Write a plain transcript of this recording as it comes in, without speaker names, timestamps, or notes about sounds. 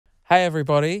Hey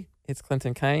everybody, it's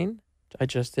Clinton Kane. I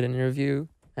just did an interview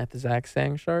at the Zach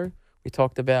Sang show. We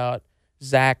talked about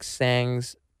Zach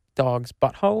Sang's dog's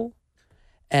butthole,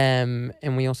 and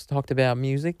we also talked about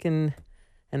music and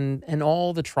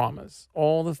all the traumas,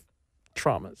 Let's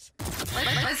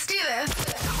do this.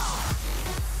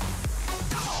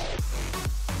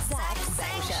 Zach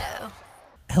Sang Show.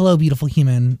 Hello, beautiful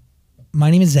human.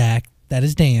 My name is Zach. That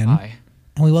is Dan. Hi.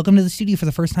 And we welcome to the studio for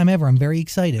the first time ever. I'm very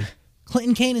excited.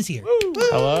 Clinton Kane is here. Woo!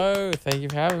 Hello, thank you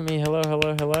for having me.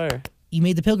 Hello. You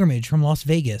made the pilgrimage from Las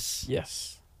Vegas.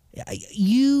 Yes.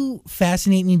 You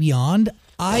fascinate me beyond.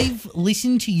 I've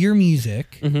listened to your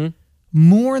music Mm-hmm.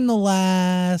 more in the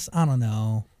last, I don't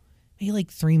know, maybe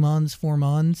like 3 months, 4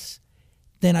 months,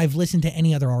 than I've listened to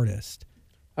any other artist.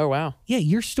 Oh, wow. Yeah,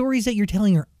 your stories that you're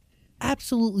telling are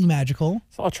absolutely magical.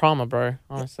 It's a lot of trauma, bro,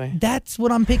 honestly. That's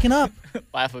what I'm picking up.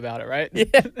 Laugh about it, right? Yeah.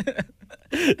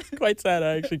 It's quite sad.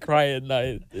 I actually cry at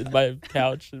night in my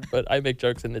couch, but I make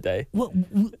jokes in the day. Well,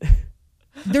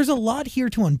 there's a lot here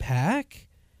to unpack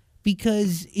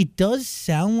because it does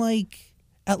sound like,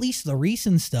 at least the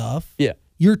recent stuff, Yeah.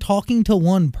 you're talking to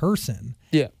one person.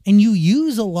 Yeah. And you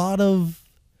use a lot of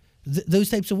those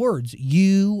types of words.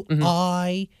 You, Mhm.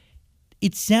 I.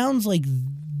 It sounds like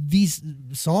these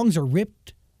songs are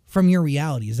ripped from your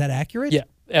reality. Is that accurate? Yeah.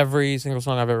 Every single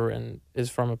song I've ever written is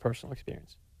from a personal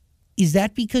experience. Is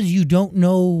that because you don't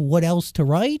know what else to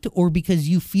write, or because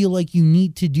you feel like you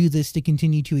need to do this to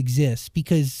continue to exist?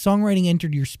 Because songwriting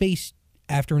entered your space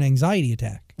after an anxiety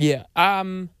attack. Yeah.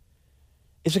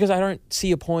 It's because I don't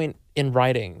see a point in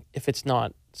writing if it's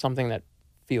not something that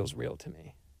feels real to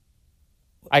me.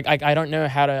 I don't know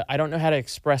how to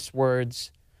express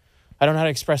words. I don't know how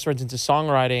to express words into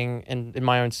songwriting and in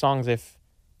my own songs if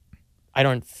I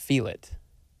don't feel it.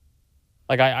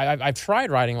 Like I've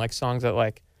tried writing like songs that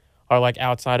like are like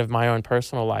outside of my own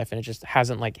personal life, and it just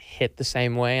hasn't like hit the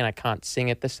same way, and I can't sing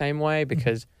it the same way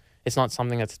because it's not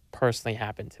something that's personally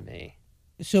happened to me.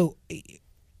 So,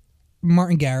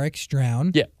 Martin Garrix's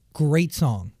Drown. Yeah. Great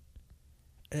song.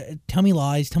 Tell Me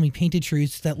Lies, Tell Me Painted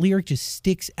Truths. That lyric just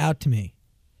sticks out to me.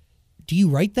 Do you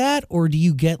write that, or do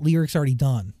you get lyrics already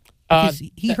done? Because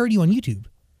he heard you on YouTube.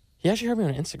 He actually heard me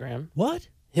on Instagram. What?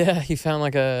 Yeah, he found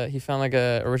like a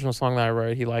original song that I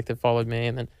wrote. He liked it, followed me,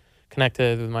 and then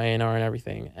connected with my A&R and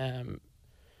everything.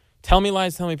 Tell Me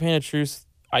Lies, Tell Me Painted Truths.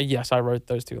 Yes, I wrote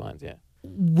those 2 lines. Yeah.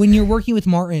 When you're working with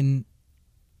Martin,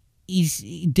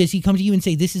 does he come to you and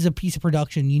say, this is a piece of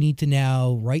production, you need to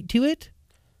now write to it?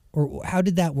 Or how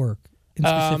did that work in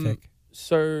specific?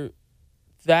 So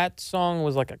that song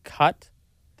was like a cut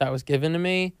that was given to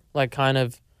me, like kind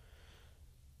of,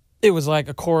 it was like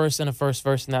a chorus and a first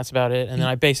verse, and that's about it. And then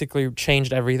I basically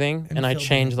changed everything, and I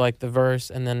changed like the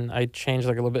verse, and then I changed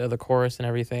like a little bit of the chorus and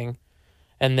everything,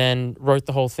 and then wrote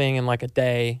the whole thing in like a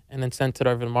day, and then sent it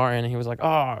over to Martin, and he was like,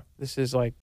 "Oh, this is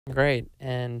like great,"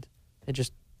 and it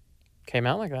just came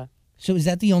out like that. So is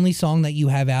that the only song that you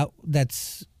have out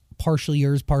that's partially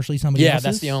yours, partially somebody else's?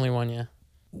 Yeah, that's the only one. Yeah.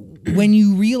 When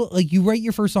you you write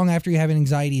your first song after you have an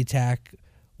anxiety attack,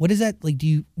 what is that like? Do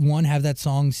you have that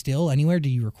song still anywhere? Do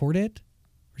you record it,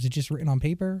 or is it just written on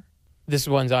paper? This is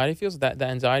what anxiety feels. That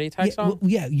anxiety attack Yeah, song.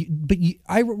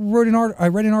 I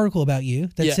read an article about you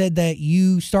that said that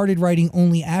you started writing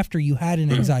only after you had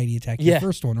an anxiety attack. Your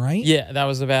first one, right? Yeah, that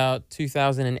was about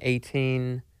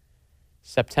 2018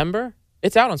 September.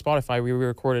 It's out on Spotify. We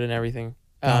recorded and everything.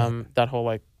 That whole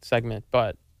like segment,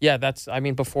 but yeah,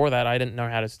 before that I didn't know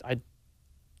how to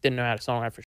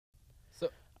songwrite for.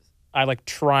 I like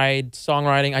tried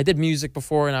songwriting. I did music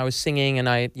before, and I was singing, and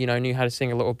I knew how to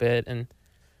sing a little bit, and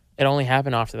it only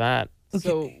happened after that. Okay.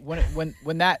 So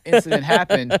when that incident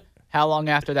happened, how long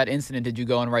after that incident did you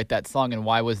go and write that song, and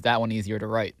why was that one easier to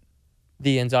write?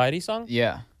 The anxiety song?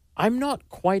 Yeah. I'm not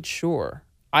quite sure.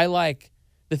 The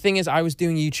thing is, I was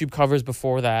doing YouTube covers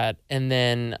before that, and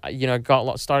then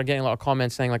started getting a lot of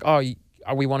comments saying like, "Oh,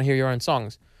 we want to hear your own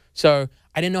songs." So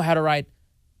I didn't know how to write.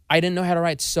 I didn't know how to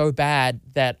write so bad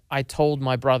that I told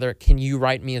my brother, "Can you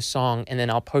write me a song, and then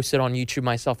I'll post it on YouTube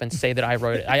myself and say that I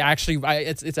wrote it."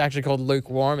 It's actually called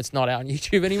Lukewarm. It's not out on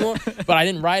YouTube anymore. But I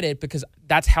didn't write it because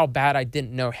that's how bad I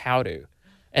didn't know how to.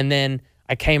 And then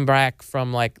I came back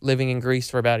from like living in Greece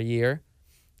for about a year,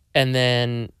 and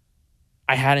then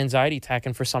I had an anxiety attack,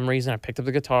 and for some reason I picked up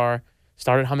the guitar,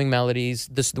 started humming melodies.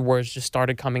 The words just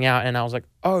started coming out, and I was like,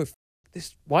 "Oh,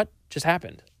 what just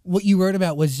happened?" What you wrote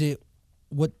about, was it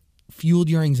what fueled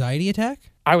your anxiety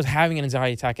attack? I was having an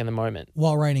anxiety attack in the moment.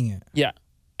 While writing it? Yeah.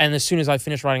 And as soon as I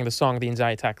finished writing the song, the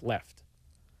anxiety attack left.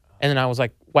 And then I was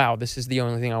like, wow, this is the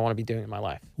only thing I want to be doing in my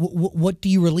life. What do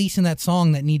you release in that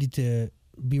song that needed to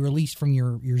be released from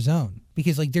your zone?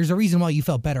 Because like there's a reason why you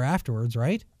felt better afterwards,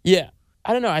 right? Yeah.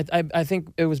 I don't know. I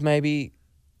think it was maybe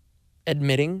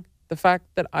admitting the fact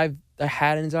that I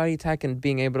had an anxiety attack and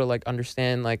being able to like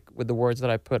understand like with the words that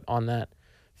I put on that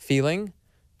feeling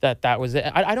that was it.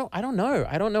 I don't know.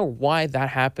 I don't know why that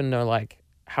happened or like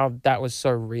how that was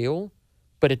so real,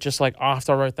 but it just like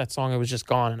after I wrote that song, it was just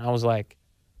gone, and I was like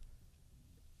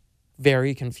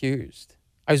very confused.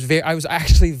 I was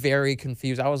actually very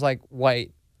confused. I was like,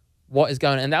 wait, what is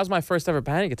going on? And that was my first ever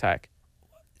panic attack.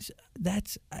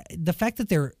 That's the fact that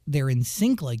they're in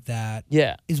sync like that.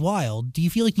 Yeah. Is wild. Do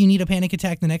you feel like you need a panic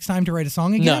attack the next time to write a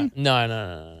song again?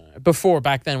 No.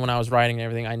 Back then when I was writing and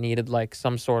everything, I needed like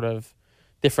some sort of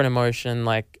different emotion.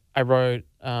 Like I wrote,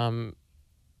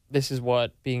 this is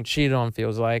what being cheated on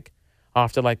feels like,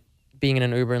 after like being in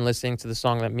an Uber and listening to the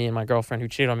song that me and my girlfriend who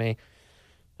cheated on me,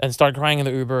 and started crying in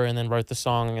the Uber, and then wrote the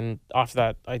song, and after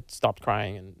that I stopped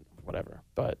crying and whatever.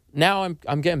 But now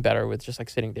I'm getting better with just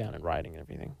like sitting down and writing and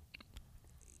everything.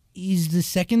 Is the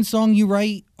second song you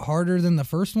write harder than the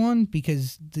first one?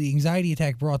 Because the anxiety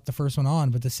attack brought the first one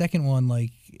on, but the second one, like,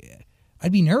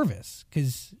 I'd be nervous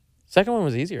because... Second one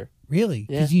was easier. Really?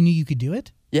 Yeah. Because you knew you could do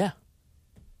it? Yeah.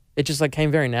 It just like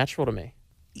came very natural to me.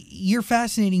 You're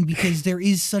fascinating because there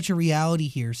is such a reality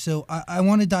here. So I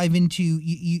want to dive into,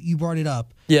 you brought it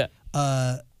up. Yeah.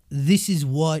 This is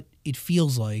what it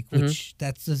feels like, which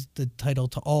that's the title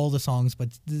to all the songs,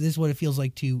 but this is what it feels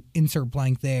like to insert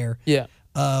blank there. Yeah.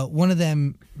 One of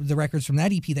them, the records from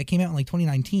that EP that came out in like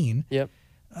 2019. Yep.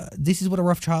 This is what a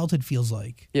rough childhood feels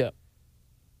like. Yeah.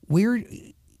 What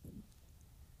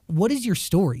is your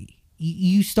story?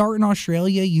 You start in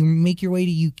Australia, you make your way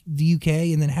to the UK,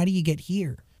 and then how do you get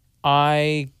here?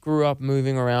 I grew up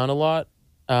moving around a lot.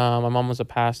 My mom was a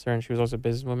pastor, and she was also a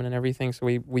businesswoman and everything. So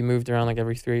we moved around like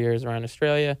every 3 years around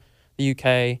Australia, the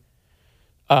UK,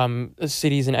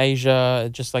 cities in Asia.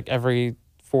 Just like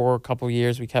for a couple of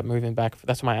years, we kept moving back.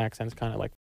 That's why my accent's kind of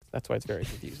like, that's why it's very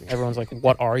confusing. Everyone's like,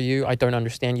 what are you? I don't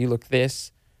understand. You look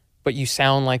this, but you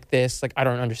sound like this. Like, I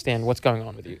don't understand what's going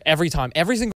on with you. Every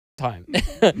single time.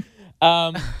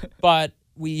 But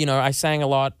I sang a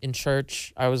lot in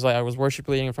church. I was worship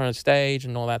leading in front of the stage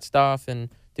and all that stuff, and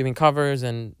doing covers,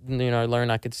 and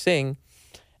learned I could sing.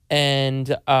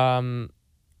 And I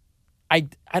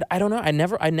don't know. I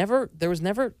never. There was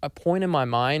never a point in my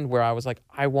mind where I was like,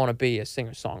 I want to be a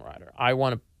singer-songwriter. I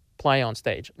want to play on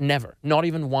stage. Never. Not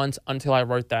even once until I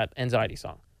wrote that anxiety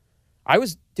song. I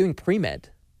was doing pre-med.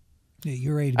 Yeah,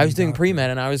 you're ready. I was doing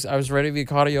pre-med, and I was ready to be a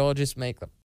cardiologist, make a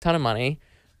ton of money.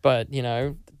 But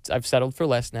I've settled for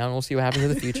less now, and we'll see what happens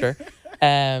in the future.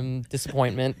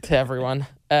 Disappointment to everyone.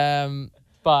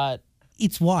 But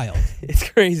it's wild. It's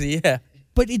crazy, yeah.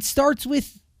 But it starts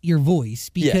with your voice,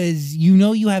 because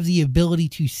you have the ability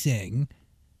to sing,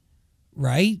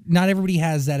 right? Not everybody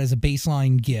has that as a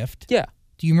baseline gift. Yeah.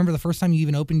 Do you remember the first time you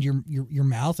even opened your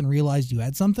mouth and realized you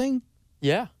had something?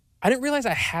 Yeah. I didn't realize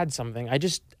I had something. I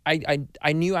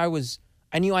knew I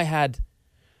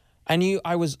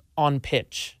was on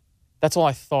pitch. That's all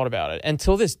I thought about it. And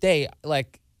till this day,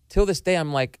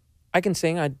 I'm like, I can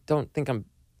sing. I don't think I'm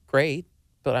great,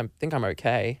 but I think I'm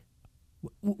okay.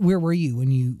 Where were you when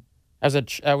you... I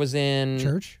was in...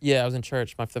 Church? Yeah, I was in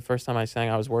church. The first time I sang,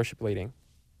 I was worship leading.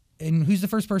 And who's the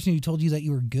first person who told you that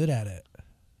you were good at it?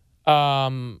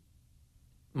 My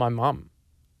mom.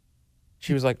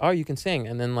 She was like, oh, you can sing.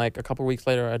 And then like a couple of weeks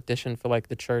later, I auditioned for like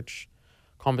the church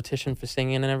competition for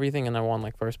singing and everything, and I won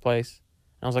like first place.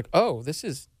 And I was like, oh, this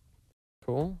is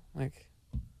cool. Like,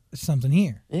 something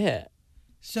here. Yeah.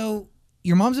 So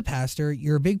your mom's a pastor.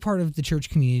 You're a big part of the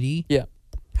church community. Yeah.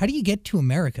 How do you get to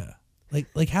America?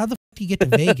 Like how the f do you get to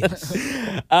Vegas?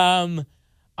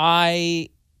 I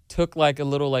took like a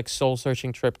little like soul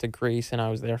searching trip to Greece, and I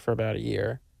was there for about a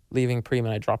year. Leaving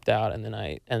pre-med, I dropped out, and then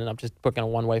I ended up just booking a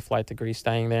one-way flight to Greece,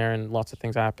 staying there, and lots of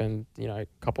things happened. A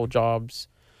couple jobs,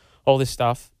 all this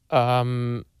stuff.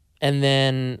 And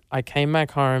then I came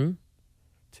back home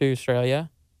to Australia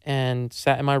and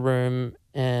sat in my room,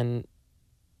 and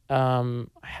I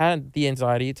had the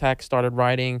anxiety attack, started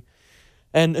writing.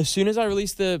 And as soon as I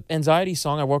released the anxiety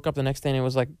song, I woke up the next day and it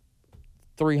was like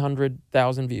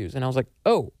 300,000 views. And I was like,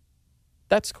 oh,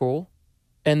 that's cool.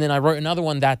 And then I wrote another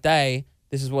one that day.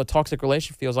 This is what toxic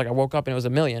relationship feels like. I woke up and it was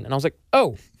 1 million. And I was like,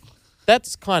 oh,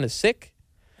 that's kind of sick.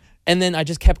 And then I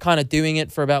just kept kind of doing it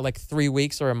for about like 3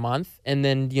 weeks or a month. And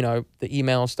then, the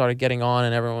emails started getting on,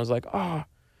 and everyone was like, oh,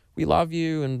 we love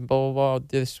you and blah, blah,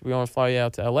 blah. We want to fly you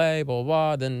out to LA, blah, blah,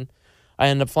 blah. Then I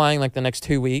ended up flying like the next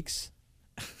 2 weeks.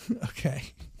 Okay.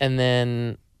 And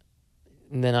then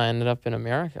I ended up in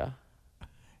America.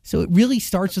 So it really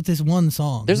starts with this one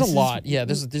song. There's This a is- lot. Yeah,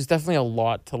 there's definitely a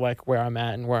lot to like where I'm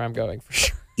at and where I'm going for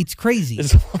sure. It's crazy.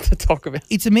 There's a lot to talk about.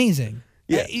 It's amazing.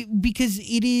 Yeah. Because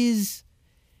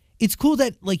it's cool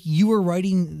that like you were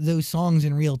writing those songs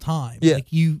in real time. Yeah.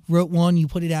 Like you wrote one, you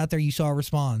put it out there, you saw a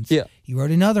response. Yeah. You wrote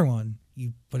another one,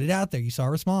 you put it out there, you saw a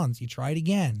response, you try it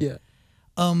again. Yeah.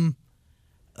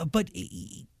 But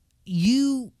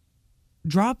you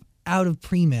drop out of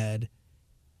pre-med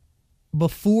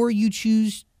before you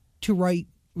choose to write,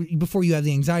 before you have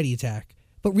the anxiety attack.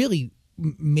 But really,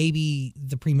 maybe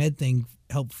the pre-med thing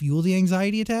helped fuel the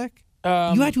anxiety attack?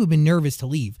 You had to have been nervous to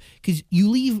leave, because you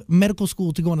leave medical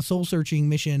school to go on a soul-searching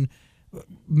mission,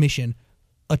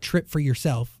 a trip for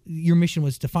yourself. Your mission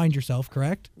was to find yourself,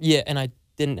 correct? Yeah, and I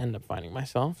didn't end up finding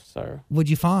myself, so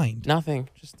What'd you find? nothing.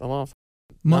 Just a lot of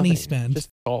Money nothing. spent. Just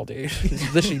all, dude.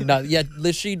 Literally not. Yeah,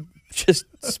 literally just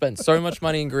spent so much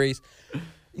money in Greece.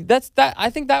 I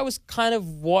think that was kind of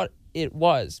what it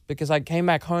was, because I came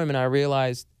back home and I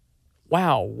realized,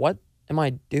 wow, what am I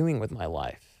doing with my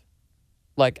life?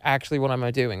 Like, actually, what am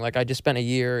I doing? Like, I just spent a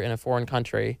year in a foreign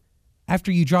country.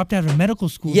 After you dropped out of medical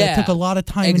school, Yeah, that took a lot of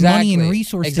time exactly, and money and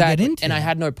resources to get into. And I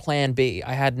had no plan B.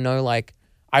 I had no, like,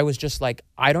 I was just like,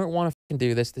 I don't want to fucking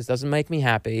do this. This doesn't make me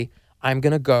happy. I'm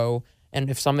going to go. And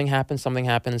if something happens, something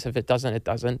happens. If it doesn't, it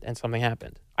doesn't. And something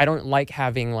happened. I don't like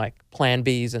having, like, plan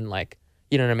Bs and, like,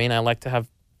 you know what I mean? I like to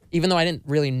have, even though I didn't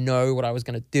really know what I was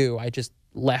going to do, I just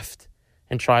left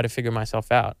and tried to figure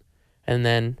myself out. And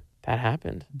then that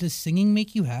happened. Does singing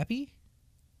make you happy?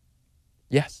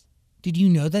 Yes. Did you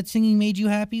know that singing made you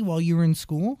happy while you were in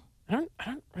school? I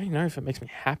don't really know if it makes me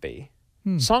happy.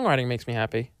 Hmm. Songwriting makes me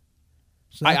happy.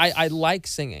 So I like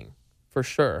singing, for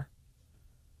sure.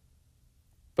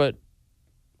 But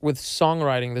with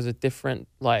songwriting, there's a different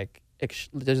like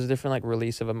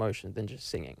release of emotion than just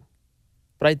singing.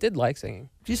 But I did like singing.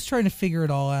 just trying to figure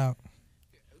it all out.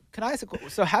 Can I ask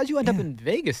so how'd you end up in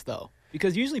Vegas, though?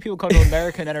 Because usually people come to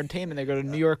American entertainment, they go to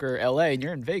New York or L.A., and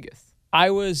you're in Vegas.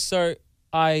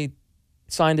 I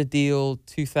signed a deal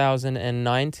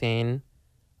 2019.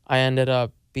 I ended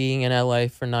up being in LA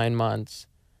for 9 months.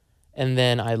 And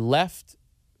then I left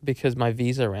because my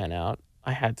visa ran out.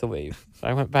 I had to leave. So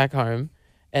I went back home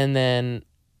and then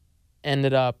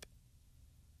ended up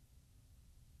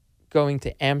going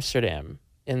to Amsterdam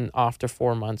after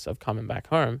 4 months of coming back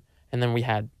home. And then we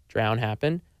had Drown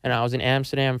happen. And I was in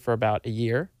Amsterdam for about a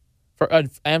year.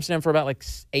 Amsterdam for about like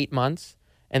 8 months.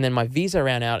 And then my visa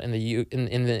ran out in the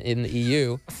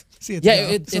EU. See,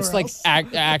 It's like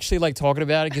actually like talking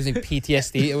about it gives me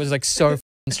PTSD. It was like so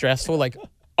f***ing stressful, like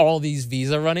all these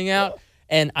visa running out,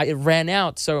 and it ran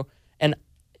out. So, and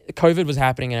COVID was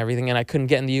happening and everything, and I couldn't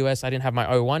get in the US. I didn't have my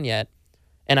O1 yet,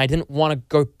 and I didn't want to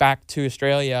go back to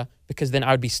Australia because then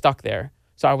I would be stuck there.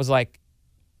 So I was like,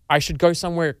 I should go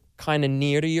somewhere kind of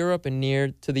near to Europe and near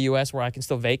to the US where I can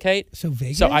still vacate. So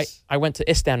Vegas? So I went to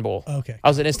Istanbul. Okay. I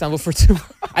was in Istanbul for 2.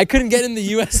 I couldn't get in the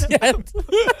US yet. I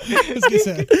was gonna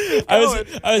say.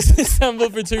 I was in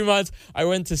Istanbul for 2 months. I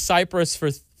went to Cyprus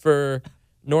for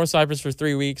North Cyprus for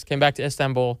 3 weeks. Came back to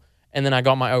Istanbul, and then I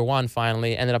got my O1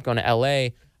 finally. Ended up going to LA.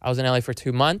 I was in LA for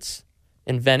 2 months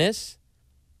in Venice,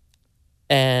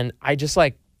 and I just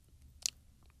like.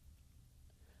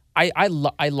 I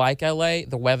like LA,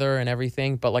 the weather and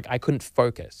everything, but like I couldn't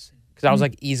focus because I was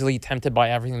like easily tempted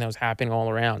by everything that was happening all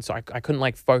around. So I couldn't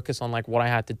like focus on like what I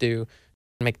had to do,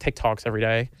 make TikToks every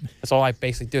day. That's all I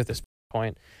basically do at this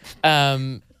point.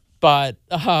 Yeah,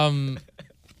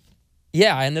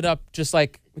 I ended up just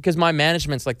like, because my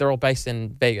management's like, they're all based in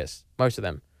Vegas, most of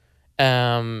them.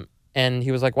 And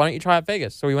he was like, why don't you try out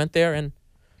Vegas? So we went there and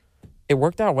it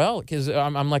worked out well because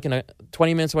I'm like in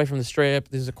 20 minutes away from the Strip.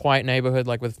 This is a quiet neighborhood,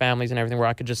 like with families and everything, where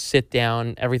I could just sit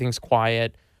down. Everything's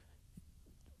quiet.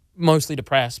 Mostly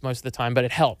depressed most of the time, but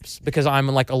it helps because I'm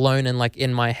like alone and like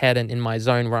in my head and in my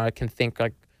zone where I can think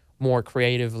like more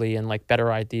creatively and like better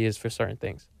ideas for certain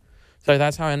things. So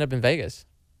that's how I ended up in Vegas.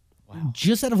 Wow.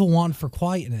 Just out of a want for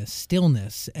quietness,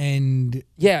 stillness, and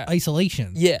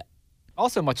isolation. Yeah.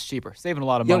 Also much cheaper, saving a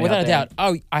lot of money. Yeah, without out a there. doubt.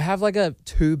 Oh, I have like a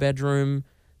 2-bedroom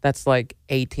that's like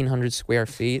 1,800 square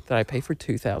feet that I pay for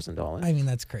 $2,000. I mean,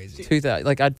 that's crazy. 2,000.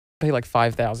 Like I'd pay like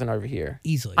 5,000 over here.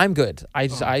 Easily. I'm good. I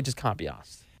just can't be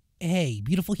asked. Hey,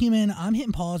 beautiful human, I'm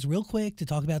hitting pause real quick to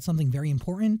talk about something very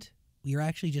important. We were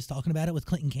actually just talking about it with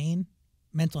Clinton Kane,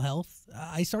 mental health.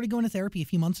 I started going to therapy a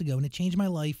few months ago, and it changed my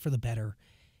life for the better.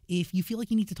 If you feel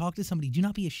like you need to talk to somebody, do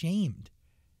not be ashamed.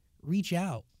 Reach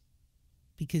out,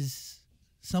 because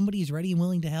somebody is ready and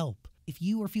willing to help. If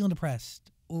you are feeling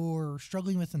depressed or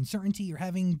struggling with uncertainty or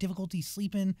having difficulty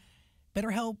sleeping,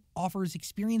 BetterHelp offers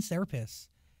experienced therapists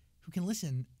who can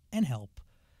listen and help.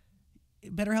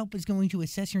 BetterHelp is going to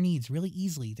assess your needs really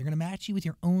easily. They're going to match you with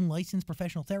your own licensed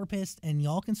professional therapist, and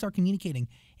y'all can start communicating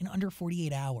in under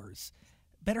 48 hours.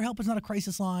 BetterHelp is not a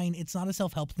crisis line. It's not a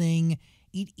self-help thing.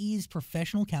 It is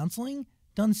professional counseling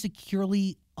done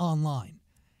securely online.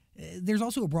 There's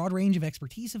also a broad range of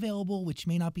expertise available, which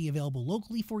may not be available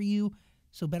locally for you.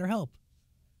 So BetterHelp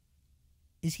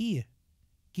is here,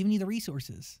 giving you the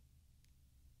resources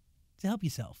to help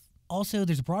yourself. Also,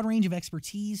 there's a broad range of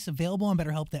expertise available on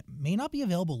BetterHelp that may not be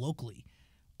available locally.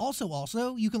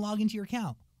 Also, you can log into your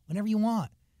account whenever you want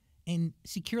and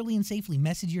securely and safely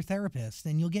message your therapist,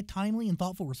 and you'll get timely and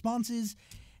thoughtful responses.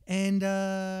 And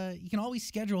you can always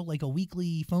schedule like a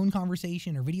weekly phone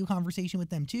conversation or video conversation with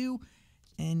them too.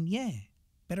 And yeah,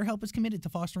 BetterHelp is committed to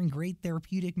fostering great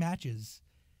therapeutic matches.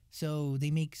 So they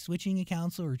make switching a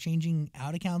counselor or changing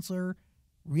out a counselor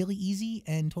really easy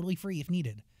and totally free if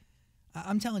needed.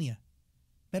 I'm telling you,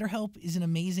 BetterHelp is an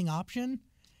amazing option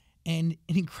and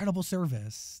an incredible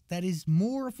service that is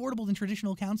more affordable than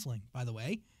traditional counseling, by the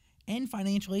way, and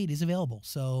financial aid is available.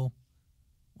 So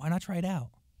why not try it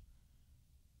out?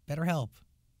 BetterHelp.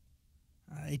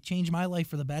 It changed my life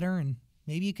for the better, and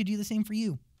maybe it could do the same for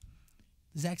you.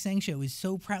 The Zach Sang Show is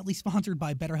so proudly sponsored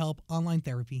by BetterHelp Online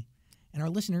Therapy. And our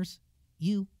listeners,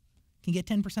 you, can get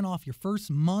 10% off your first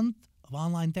month of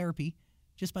online therapy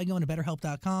just by going to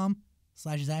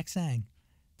betterhelp.com/Zach Sang.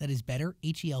 That is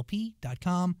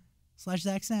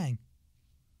betterhelp.com/Zach Sang.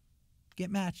 Get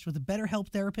matched with a BetterHelp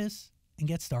therapist and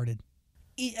get started.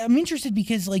 I'm interested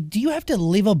because, like, do you have to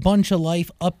live a bunch of life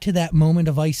up to that moment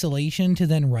of isolation to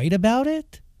then write about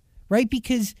it? Right?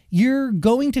 Because you're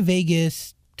going to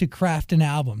Vegas to craft an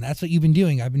album. That's what you've been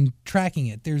doing. I've been tracking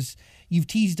it. You've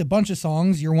teased a bunch of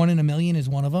songs. Your 1 in a Million is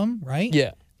one of them, right?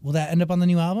 Yeah. Will that end up on the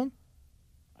new album?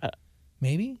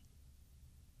 Maybe?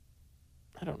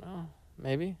 I don't know.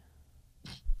 Maybe.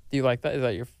 Do you like that? Is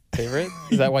that your favorite?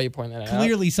 Is that why you point that out?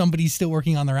 Clearly somebody's still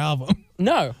working on their album.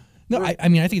 No. No, I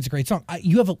mean, I think it's a great song.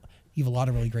 You have a lot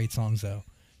of really great songs, though.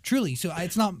 Truly. So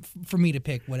it's not for me to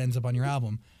pick what ends up on your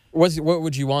album. What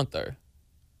would you want, though?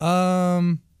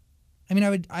 I mean,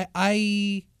 I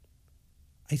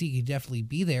think you could definitely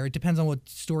be there. It depends on what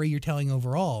story you're telling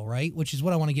overall, right? Which is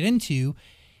what I want to get into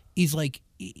is, like,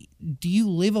 do you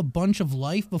live a bunch of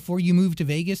life before you move to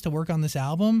Vegas to work on this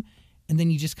album, and then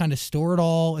you just kind of store it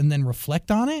all and then reflect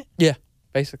on it? Yeah,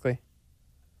 basically.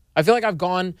 I feel like I've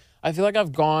gone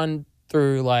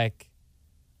through, like,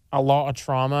 a lot of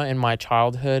trauma in my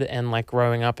childhood and, like,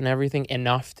 growing up and everything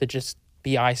enough to just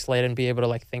be isolated and be able to,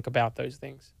 like, think about those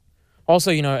things.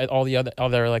 Also, you know, all the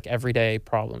other like everyday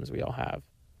problems we all have.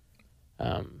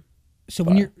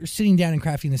 When you're sitting down and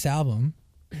crafting this album,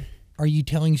 are you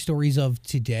telling stories of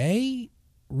today,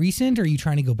 recent, or are you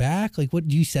trying to go back? Like, what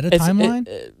do you set a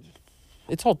timeline?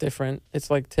 It's all different. It's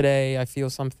like today I feel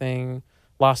something.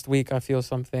 Last week I feel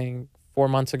something. 4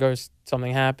 months ago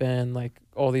something happened. Like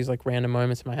all these like random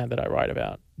moments in my head that I write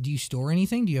about. Do you store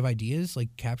anything? Do you have ideas like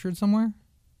captured somewhere?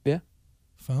 Yeah.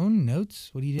 Phone, notes?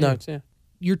 What do you do? Notes, yeah.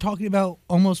 You're talking about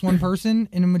almost one person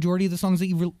in a majority of the songs that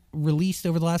you've released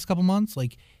over the last couple months?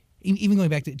 Like, even going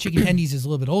back to Chicken Tendies is a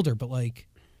little bit older, but, like,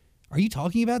 are you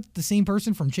talking about the same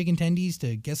person from Chicken Tendies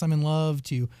to Guess I'm in Love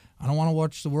to I Don't Want to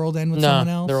Watch the World End with Someone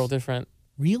Else? They're all different.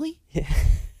 Really? Yeah.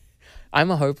 I'm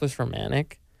a hopeless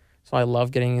romantic, so I love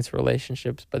getting into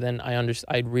relationships, but then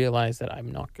I realize that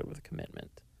I'm not good with commitment.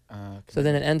 So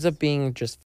then it ends up being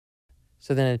just...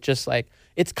 So then it just, like...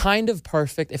 It's kind of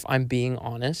perfect if I'm being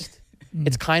honest.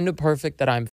 It's kind of perfect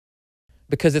that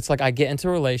because it's like I get into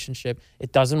a relationship,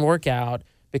 it doesn't work out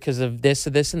because of this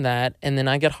and that, and then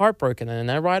I get heartbroken and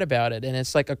then I write about it, and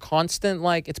it's like a constant,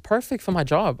 like, it's perfect for my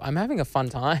job. I'm having a fun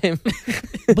time.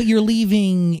 But you're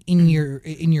leaving in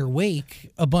your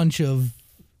wake a bunch of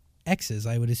exes,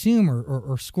 I would assume,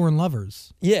 or scorned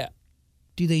lovers. Yeah.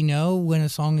 Do they know when a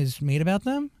song is made about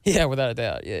them? Yeah, without a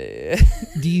doubt. Yeah.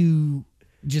 Do you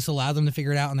just allow them to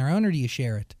figure it out on their own, or do you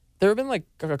share it? There have been like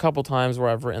a couple times where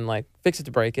I've written like Fix It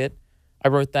to Break It. I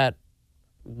wrote that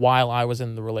while I was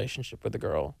in the relationship with the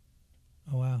girl.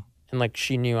 Oh, wow. And like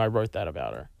she knew I wrote that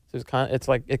about her. So it kind of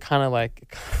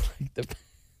depends.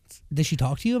 Did she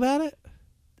talk to you about it?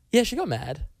 Yeah, she got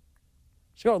mad.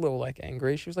 She got a little like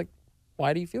angry. She was like,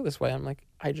 "Why do you feel this way?" I'm like,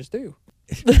 "I just do."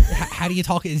 How do you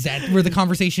talk? Is that where the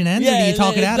conversation ends, or do you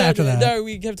talk it out after that? No,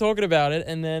 we kept talking about it,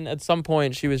 and then at some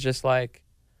point she was just like,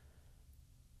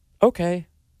 "Okay,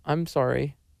 I'm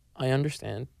sorry. I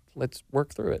understand. Let's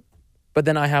work through it." But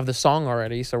then I have the song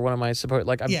already, so what am I supposed...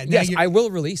 Like, yes, I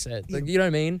will release it. Like, you know what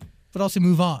I mean? But also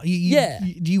move on. Do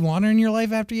you want her in your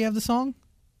life after you have the song?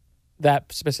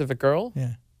 That specific girl?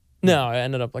 Yeah. No, I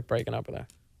ended up like breaking up with her.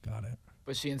 Got it.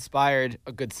 But she inspired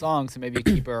a good song, so maybe you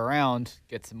keep her around,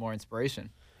 get some more inspiration.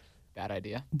 Bad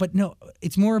idea. But no,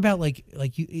 it's more about like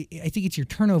you. I think it's your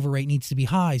turnover rate needs to be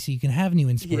high so you can have new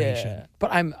inspiration. Yeah.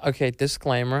 But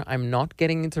disclaimer, I'm not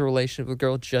getting into a relationship with a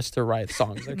girl just to write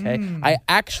songs, okay? I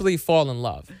actually fall in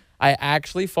love.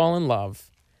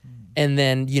 And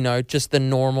then, just the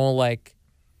normal, like...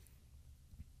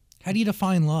 How do you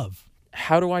define love?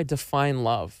 How do I define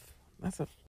love? That's a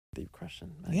deep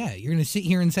question. Yeah, you're going to sit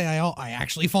here and say, I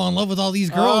actually fall in love with all these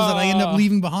girls that I end up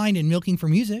leaving behind and milking for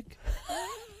music.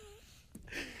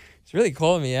 It's really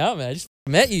calling me out, man. I just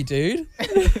met you, dude.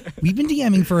 We've been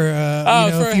DMing for for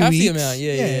a few half weeks. the amount.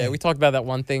 Yeah. We talked about that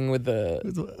one thing with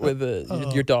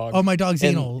your dog. Oh, my dog's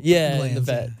anal in glands, the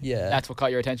vet. Yeah. That's what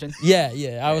caught your attention?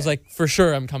 Yeah. I was like, for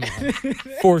sure I'm coming on.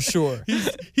 For sure.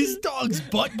 His dog's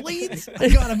butt bleeds? I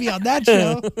gotta be on that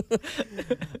show.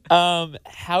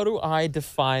 How do I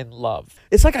define love?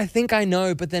 It's like I think I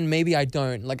know, but then maybe I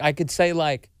don't. Like I could say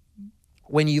like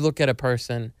when you look at a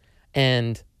person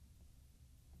and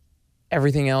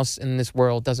everything else in this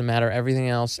world doesn't matter. Everything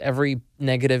else, every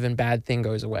negative and bad thing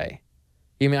goes away.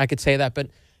 You mean I could say that, but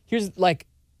here's like,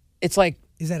 it's like...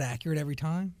 Is that accurate every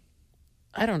time?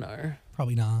 I don't know.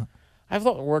 Probably not. I have a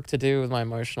lot of work to do with my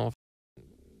emotional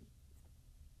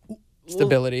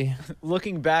stability.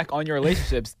 Looking back on your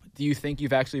relationships, do you think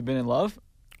you've actually been in love?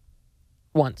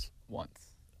 Once.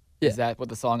 Yeah. Is that what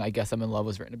the song I Guess I'm in Love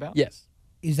was written about? Yes.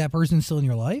 Is that person still in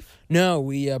your life? No,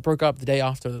 we broke up the day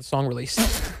after the song release.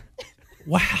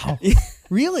 Wow.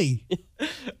 Really?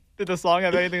 Did the song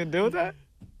have anything to do with that?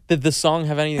 Did the song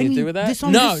have anything to do with that? this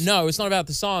song No, just- no, it's not about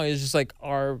the song. It's just like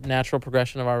our natural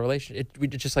progression of our relationship. It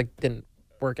just like didn't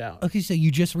work out. Okay, so you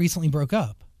just recently broke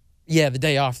up. Yeah, the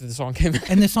day after the song came out.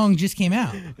 And the song just came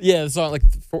out. Yeah, the song like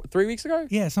 3 weeks ago?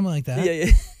 Yeah, something like that.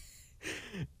 Yeah.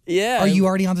 Yeah. Are you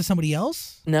already onto somebody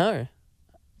else? No.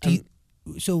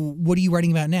 So what are you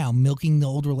writing about now? Milking the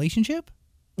old relationship?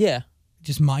 Yeah.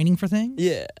 Just mining for things?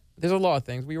 Yeah. There's a lot of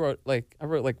things. I wrote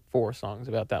like 4 songs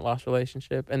about that last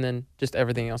relationship and then just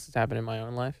everything else that's happened in my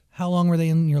own life. How long were they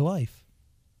in your life?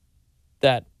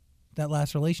 That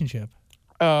Last relationship?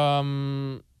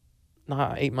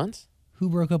 not 8 months. Who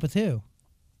broke up with who?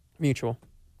 Mutual.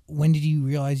 When did you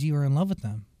realize you were in love with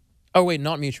them? Oh wait,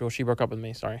 not mutual. She broke up with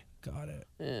me. Sorry. Got it.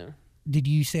 Yeah. Did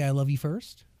you say I love you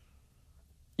first?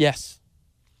 Yes.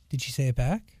 Did she say it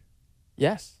back?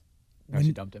 Yes. No,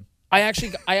 she dumped him. I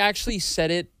actually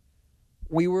said it.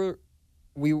 We met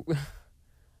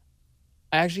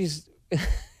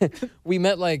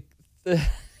like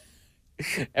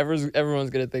everyone's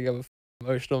gonna think I'm an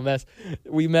emotional mess.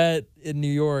 We met in New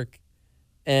York,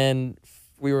 and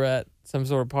we were at some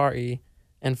sort of party,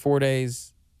 and 4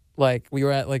 days, like we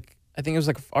were at like I think it was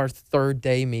like our 3rd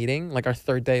day meeting, like our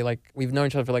 3rd day, like we've known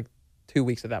each other for like 2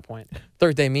 weeks at that point.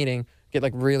 3rd day meeting, get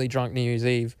like really drunk New Year's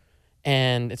Eve,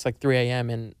 and it's like 3 a.m.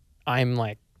 and I'm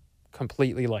like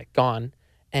completely like gone,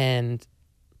 and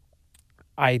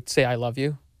I say I love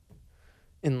you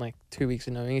in like 2 weeks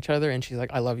of knowing each other, and she's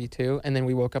like I love you too, and then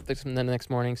we woke up the next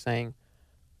morning saying,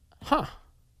 I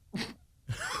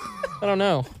don't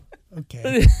know.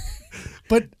 Okay.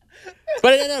 But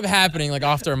it ended up happening like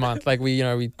after a month. Like we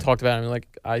talked about it, and like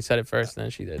I said it first, and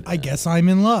then she did. I guess I'm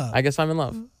in love. I guess I'm in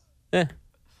love. Yeah.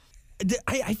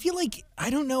 I feel like I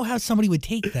don't know how somebody would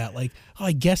take that. Like, oh,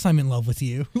 I guess I'm in love with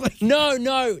you. Like,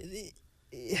 No.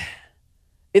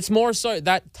 It's more so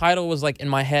that title was like in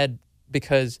my head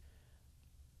because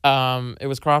it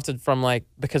was crafted from like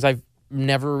because I've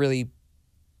never really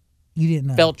you didn't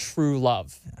know. felt true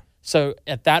love. Yeah. So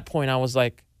at that point I was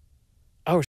like,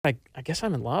 oh, I guess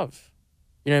I'm in love.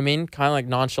 You know what I mean? Kind of like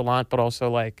nonchalant, but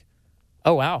also like,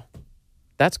 oh wow,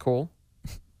 that's cool.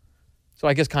 So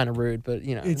I guess kind of rude, but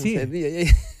you know. It's here.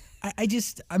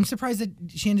 I'm surprised that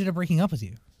she ended up breaking up with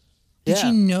you. Did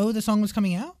she know the song was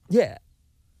coming out? Yeah.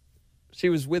 She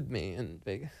was with me in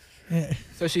Vegas. Yeah.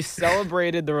 So she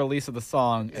celebrated the release of the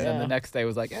song, and then the next day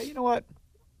was like, you know what?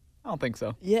 I don't think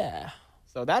so. Yeah.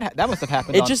 So that must have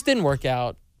happened. It just didn't work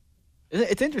out.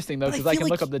 It's interesting, though, because I can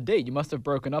look up the date. You must have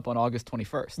broken up on August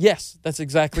 21st. Yes, that's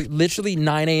exactly, literally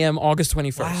 9 a.m. August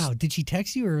 21st. Wow. Did she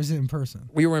text you or was it in person?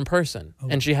 We were in person,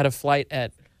 and she had a flight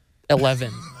at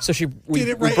 11. So we Did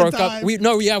it right broke in up.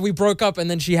 time? We broke up, and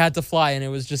then she had to fly, and it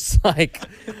was just like,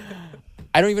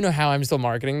 I don't even know how I'm still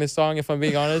marketing this song, if I'm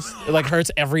being honest. It like hurts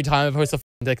every time I post a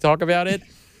TikTok about it,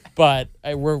 but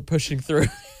we're pushing through.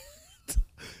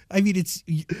 I mean, it's...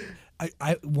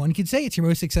 one could say it's your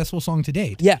most successful song to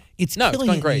date. Yeah. It's going killing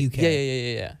it great. in the UK.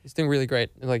 Yeah. It's doing really great.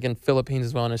 Like in Philippines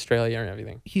as well, and Australia and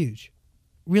everything. Huge.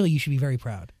 Really, you should be very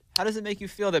proud. How does it make you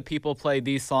feel that people play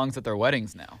these songs at their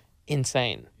weddings now?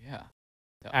 Insane. Yeah.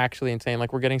 actually insane.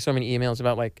 Like we're getting so many emails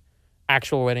about like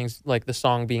actual weddings, like the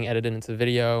song being edited into the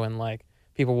video and like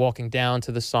people walking down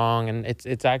to the song, and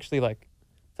it's actually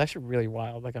really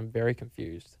wild. Like I'm very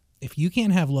confused. If you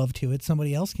can't have love to it,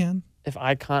 somebody else can. If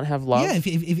I can't have love, Yeah,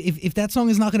 if that song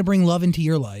is not going to bring love into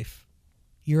your life,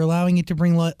 you're allowing it to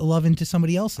bring love into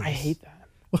somebody else's. I hate that.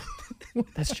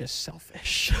 That's just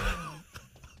selfish.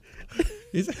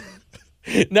 Is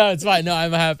it? No, it's fine. No,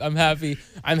 I'm happy.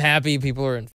 I'm happy people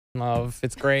are in love.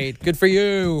 It's great. Good for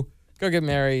you. Go get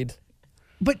married.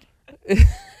 But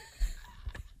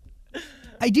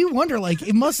I do wonder, like,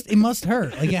 it must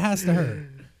hurt. Like, it has to hurt.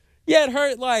 Yeah, it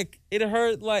hurt.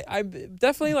 Like I'm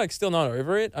definitely like still not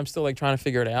over it. I'm still like trying to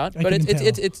figure it out. But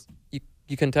it's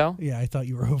you can tell. Yeah, I thought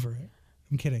you were over it.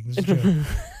 I'm kidding. This is a joke.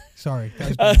 Sorry.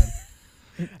 That was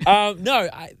bad. No,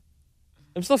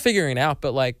 I'm still figuring it out.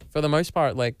 But like for the most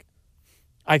part, like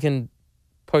I can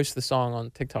post the song on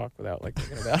TikTok without like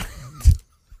thinking about it.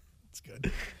 It's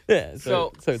good. Yeah.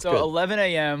 So it's good. 11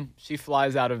 a.m. she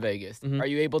flies out of Vegas. Mhm. Are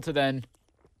you able to then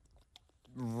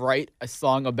write a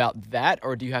song about that,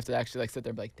 or do you have to actually like sit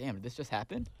there and be like, damn, did this just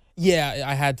happen? Yeah,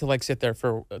 I had to like sit there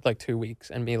for like 2 weeks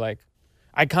and be like,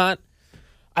 I don't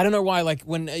know why. Like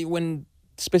when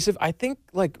specific, I think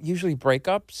like usually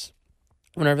breakups,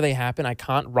 whenever they happen, I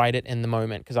can't write it in the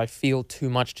moment because I feel too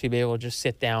much to be able to just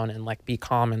sit down and like be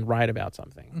calm and write about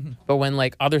something. Mm-hmm. But when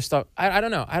like other stuff, I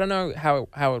don't know. I don't know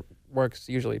how it works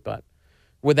usually, but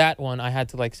with that one, I had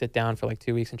to like sit down for like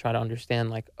 2 weeks and try to understand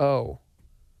like, oh,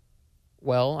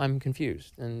 well, I'm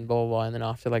confused and blah, blah, blah. And then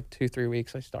after like 2-3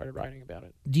 weeks, I started writing about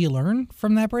it. Do you learn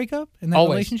from that breakup and that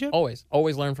Always, relationship?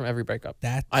 always learn from every breakup.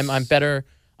 That's... I'm better.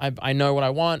 I know what I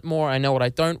want more. I know what I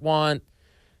don't want.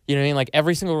 You know what I mean? Like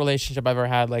every single relationship I've ever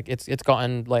had, like it's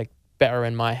gotten like better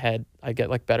in my head. I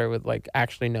get like better with like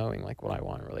actually knowing like what I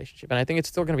want in a relationship. And I think it's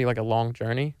still going to be like a long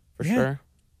journey for sure.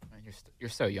 Man, you're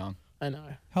so young. I know.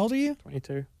 How old are you?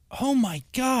 22. Oh my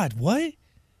God! What?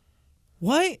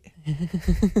 What?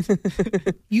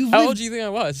 How old do you think I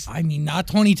was? I mean, not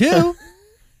 22.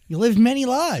 You lived many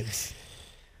lives.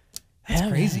 That's Yeah,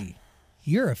 crazy. man.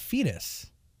 You're a fetus.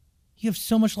 You have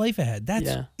so much life ahead. That's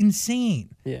Yeah.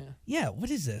 insane. Yeah. Yeah, what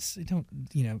is this? Don't,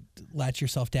 latch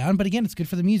yourself down. But again, it's good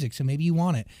for the music, so maybe you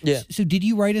want it. Yeah. So did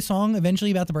you write a song eventually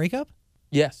about the breakup?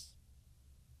 Yes.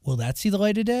 Will that see the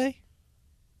light of day?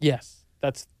 Yes.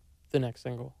 That's the next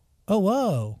single. Oh,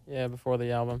 whoa. Yeah, before the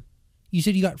album. You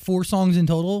said you got 4 songs in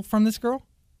total from this girl?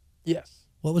 Yes.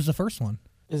 What was the first one?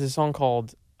 There's a song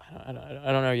called, I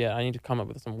don't know yet. I need to come up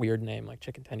with some weird name like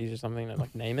Chicken Tendies or something to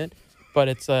like name it. But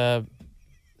it's I'll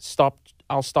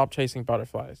Stop Chasing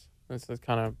Butterflies. That's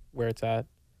kind of where it's at.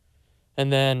 And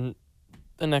then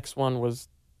the next one was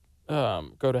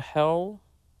Go to Hell.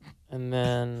 And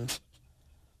then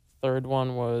third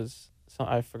one was,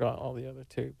 I forgot all the other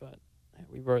 2, but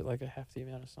we wrote like a hefty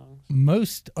amount of songs.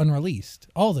 Most unreleased.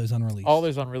 All those unreleased. All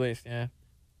those unreleased, yeah.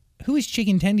 Who is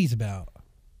Chicken Tendies about?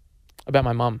 About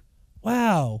my mom.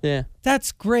 Wow. Yeah.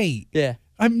 That's great. Yeah.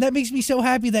 That makes me so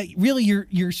happy that really your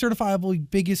certifiable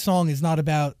biggest song is not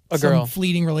about A some girl.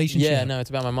 fleeting relationship. Yeah, no,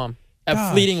 it's about my mom. A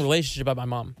Gosh. fleeting relationship about my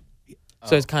mom.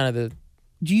 So it's kind of the...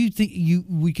 Do you think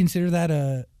we consider that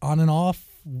a on and off,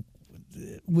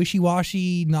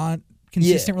 wishy-washy, not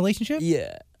consistent relationship?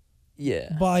 Yeah.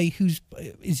 Yeah. By whose...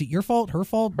 Is it your fault? Her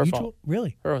fault? Her Mutual? fault.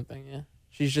 Really? Her own thing, yeah.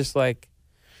 She's just like...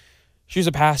 She was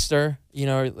a pastor. You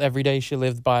know, every day she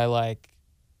lived by like...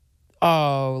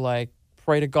 Oh, like...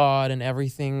 Pray to God and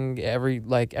everything, every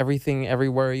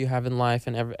worry you have in life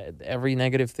and every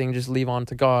negative thing, just leave on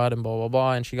to God and blah, blah,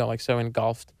 blah. And she got like so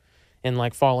engulfed in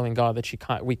like following God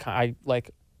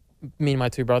that me and my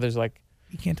 2 brothers, like,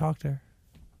 You can't talk to her.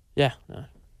 yeah, no.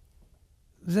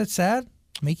 Is that sad?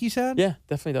 Make you sad? Yeah,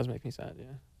 definitely does make me sad. Yeah,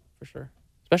 for sure.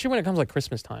 Especially when it comes like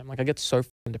Christmas time. Like I get so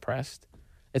depressed.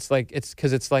 It's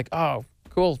because it's like, oh,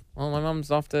 cool. Well, my mom's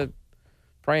off to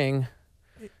praying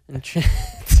and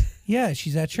Yeah,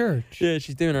 she's at church. yeah,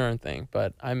 she's doing her own thing,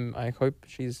 but I hope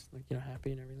she's like,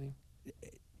 happy and everything.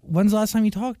 When's the last time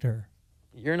you talked to her?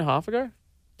 A year and a half ago?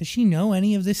 Does she know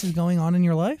any of this is going on in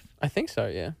your life? I think so,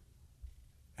 yeah.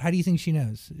 How do you think she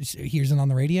knows? Hears it on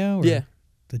the radio? Or Yeah.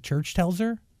 The church tells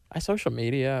her? Social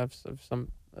media of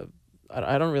some,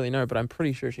 I don't really know, but I'm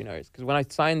pretty sure she knows. Because when I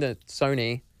signed at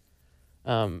Sony,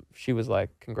 she was like,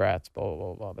 congrats, blah, blah,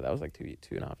 blah, blah. But that was like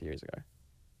 2.5 years ago.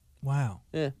 Wow.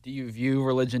 Yeah. Do you view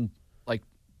religion like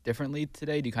differently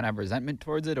today? Do you kind of have resentment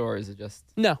towards it, or is it just...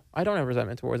 No, I don't have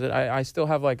resentment towards it. I still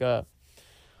have like a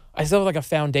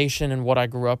foundation in what I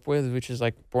grew up with, which is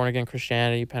like born again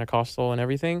Christianity, Pentecostal and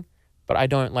everything. But I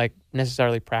don't like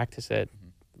necessarily practice it.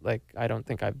 Like I don't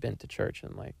think I've been to church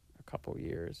in like a couple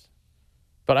years.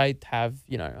 but I have,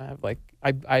 I have like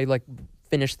I like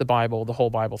finished the Bible, the whole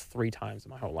Bible 3 times in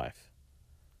my whole life.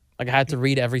 Like I had to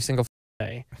read every single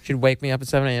day. She'd wake me up at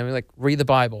 7 a.m. and be like, read the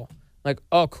Bible. Like,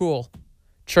 oh, cool.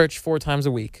 Church 4 times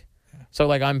a week. So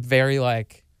like I'm very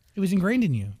like. It was ingrained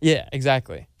in you. Yeah,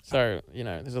 exactly. So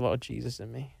there's a lot of Jesus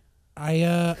in me.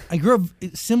 I grew up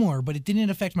similar, but it didn't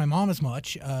affect my mom as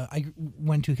much. I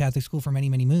went to a Catholic school for many,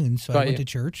 many moons, so I went to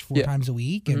church 4 times a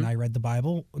week, and I read the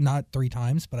Bible, not 3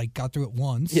 times, but I got through it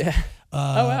once. Yeah.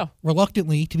 Oh, wow.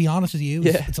 Reluctantly, to be honest with you.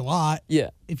 Yeah. It's a lot. Yeah.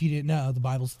 If you didn't know, the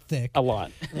Bible's thick. A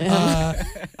lot.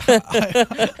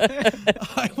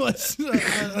 I was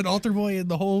an altar boy in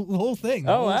the whole thing.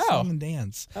 Oh, wow. Song and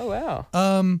dance. Oh, wow.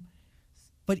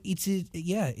 But it's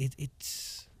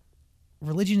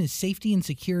religion is safety and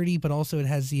security, but also it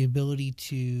has the ability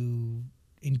to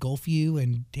engulf you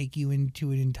and take you into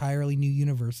an entirely new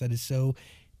universe that is so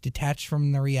detached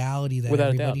from the reality that Without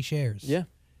a everybody doubt. shares. Yeah.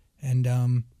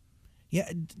 And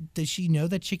does she know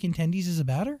that Chicken Tendies is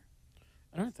about her?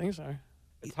 I don't think so.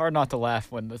 It's hard not to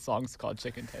laugh when the song's called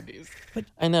Chicken Tendies.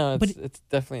 I know, it's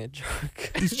definitely a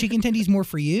joke. Is Chicken Tendies more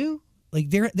for you? Like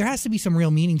there has to be some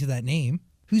real meaning to that name.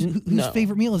 Whose No.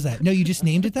 favorite meal is that? No, you just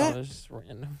named it Oh, that? it's just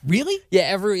random. Really? Yeah,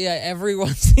 everyone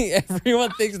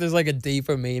thinks there's like a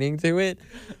deeper meaning to it,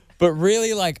 but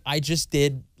really, like I just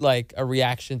did like a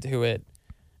reaction to it,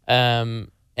 and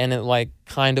it like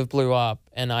kind of blew up.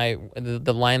 And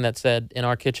the line that said, "In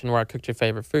our kitchen where I cooked your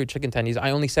favorite food, chicken tendies."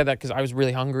 I only said that because I was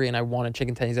really hungry and I wanted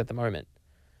chicken tendies at the moment.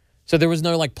 So there was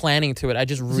no like planning to it. I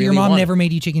just really. So your mom wanted. never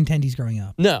made you chicken tendies growing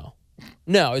up? No,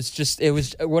 it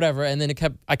was whatever. And then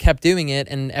I kept doing it,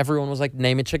 and everyone was like,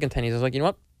 name it chicken tendies. I was like, you know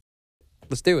what?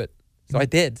 Let's do it. So I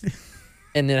did.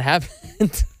 And it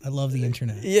happened. I love the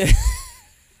internet. Yeah.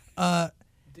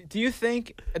 Do you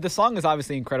think the song is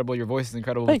obviously incredible? Your voice is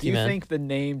incredible. Thank do you, you man. think the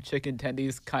name Chicken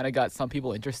Tendies kind of got some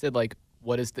people interested? Like,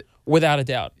 what is the? Without a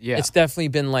doubt. Yeah. It's definitely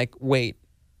been like, wait,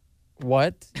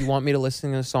 what? You want me to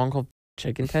listen to a song called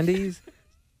Chicken Tendies?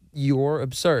 You're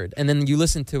absurd. And then you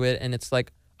listen to it, and it's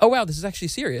like, oh, wow, this is actually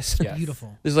serious. Yes.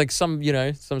 Beautiful. There's like some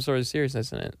sort of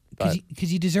seriousness in it. But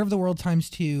Because you deserve the world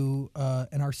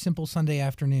 ×2 in our simple Sunday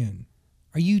afternoon.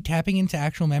 Are you tapping into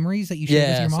actual memories that you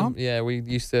shared with your mom? we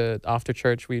used to, after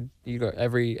church, you go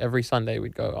every Sunday,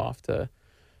 we'd go off to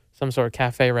some sort of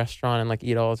cafe restaurant and like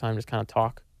eat all the time, just kind of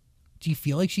talk. Do you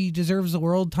feel like she deserves the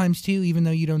world ×2 even though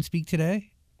you don't speak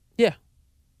today? Yeah.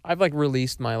 I've like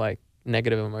released my like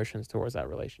negative emotions towards that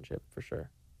relationship for sure.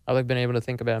 I've like been able to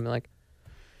think about it and be like,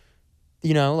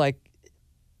 like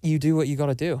you do what you got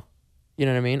to do. You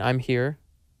know what I mean? I'm here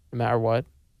no matter what.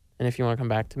 And if you want to come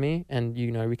back to me and,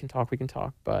 we can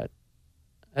talk. But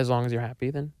as long as you're happy,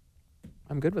 then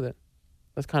I'm good with it.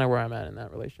 That's kind of where I'm at in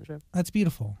that relationship. That's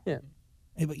beautiful. Yeah.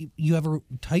 Hey, but you have a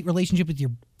tight relationship with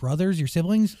your brothers, your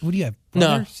siblings? What do you have?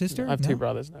 Brother, sister? I have 2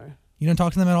 brothers, no. You don't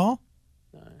talk to them at all?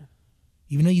 No.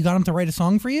 Even though you got them to write a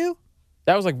song for you?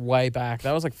 That was like way back.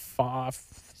 That was like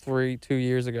 2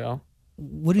 years ago.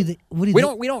 What do they? We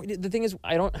don't. The thing is,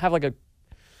 I don't have like a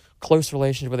close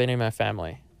relationship with any of my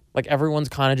family. Like everyone's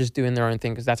kind of just doing their own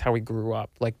thing because that's how we grew up.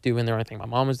 Like doing their own thing. My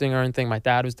mom was doing her own thing. My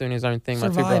dad was doing his own thing.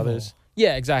 Survival. My 2 brothers.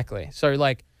 Yeah, exactly. So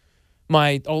like,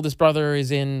 my oldest brother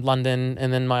is in London,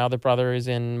 and then my other brother is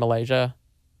in Malaysia,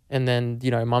 and then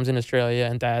mom's in Australia,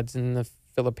 and dad's in the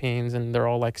Philippines, and they're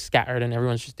all like scattered, and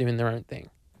everyone's just doing their own thing.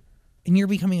 And you're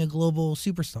becoming a global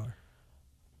superstar.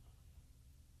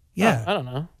 Yeah. I don't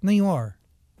know. No, you are.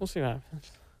 We'll see what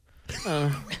happens. I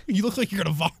don't know. You look like you're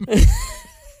going to vomit.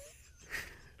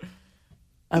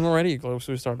 I'm already a global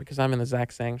superstar because I'm in the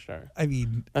Zach Sang show. I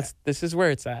mean, This is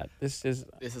where it's at. This is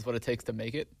what it takes to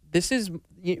make it.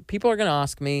 People are gonna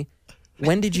ask me,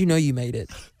 when did you know you made it?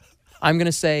 I'm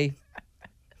gonna say,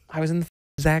 I was in the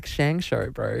Zach Sang show,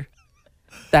 bro.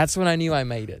 That's when I knew I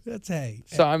made it. that's hey.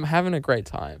 So I'm having a great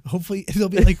time. Hopefully they'll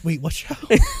be like, wait, what show?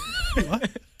 What?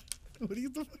 What are you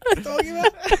talking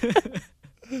about?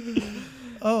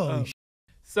 Oh,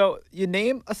 So you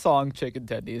name a song Chicken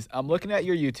Tendies. I'm looking at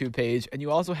your YouTube page, and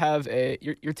you also have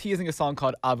you're teasing a song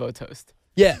called Avo Toast.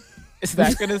 Yeah. Is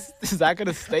that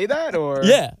gonna stay that or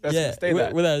Yeah. that's Yeah. gonna stay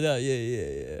that? Without a doubt.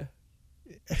 Yeah.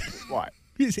 Why?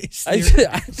 I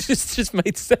just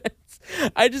made sense.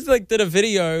 I just like did a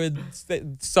video and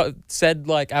said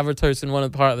like Avatos in one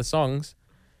part of the songs,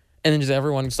 and then just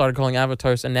everyone started calling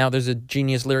Avatos, and now there's a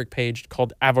genius lyric page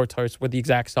called Avatos with the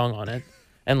exact song on it,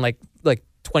 and like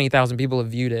 20,000 people have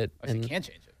viewed it. Oh, so And you can't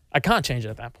change it. I can't change it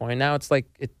at that point. Now it's like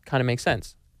it kind of makes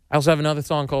sense. I also have another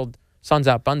song called "Sun's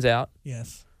Out, Buns Out."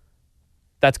 yes.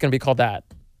 That's gonna be called that.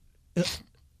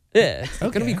 Yeah, it's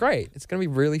gonna be Okay. great. It's gonna be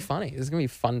really funny. It's gonna be a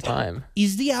fun time.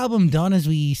 Is the album done as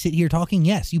we sit here talking?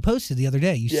 Yes, you posted the other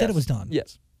day. You said it was done.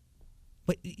 Yes.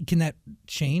 But can that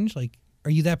change? Like,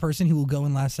 are you that person who will go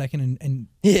in last second and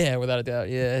Yeah, without a doubt.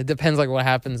 Yeah, it depends like what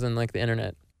happens in like the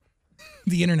internet.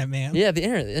 the internet man? Yeah, the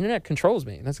internet controls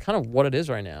me. That's kind of what it is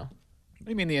right now. What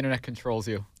do you mean the internet controls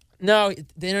you? No,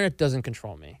 the internet doesn't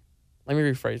control me. Let me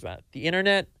rephrase that. The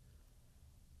internet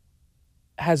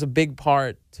has a big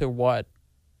part to what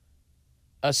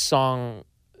a song's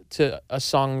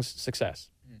success.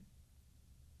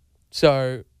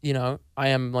 So, I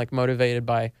am like motivated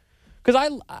by, because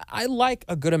I like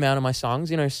a good amount of my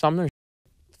songs. Some are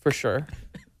for sure,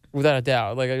 without a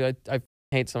doubt. Like I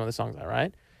hate some of the songs I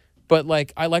write, but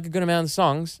like I like a good amount of the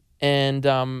songs, and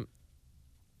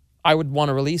I would want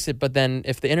to release it. But then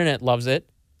if the internet loves it,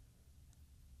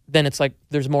 then it's like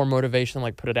there's more motivation to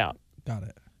like put it out. Got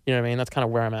it. You know what I mean? That's kind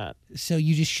of where I'm at. So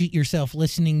you just shoot yourself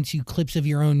listening to clips of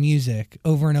your own music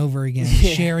over and over again,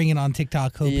 sharing it on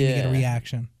TikTok, hoping to get a Yeah.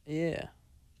 reaction. Yeah.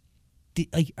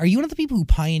 Are you one of the people who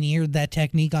pioneered that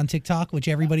technique on TikTok, which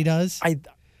everybody does? I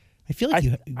feel like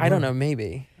I don't know.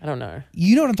 Maybe. I don't know.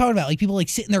 You know what I'm talking about? Like people like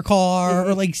sit in their car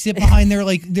or like sit behind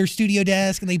their studio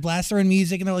desk and they blast their own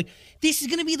music and they're like, "This is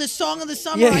gonna be the song of the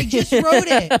summer. Yeah. I just wrote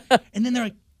it." And then they're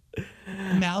like,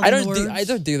 mouthing the words. I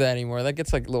don't do that anymore. That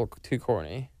gets like a little too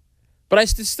corny. But I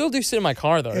still do sit in my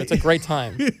car though. It's a great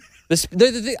time.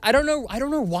 I don't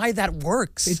know why that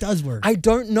works. It does work. I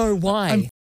don't know why. I'm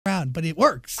around, but it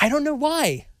works. I don't know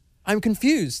why. I'm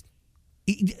confused.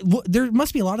 There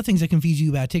must be a lot of things that confuse you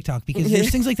about TikTok because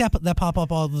there's things like that pop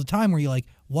up all the time where you're like,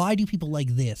 why do people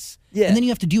like this? Yeah. And then you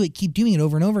have to keep doing it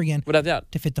over and over again Without doubt.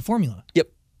 to fit the formula. Yep.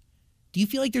 Do you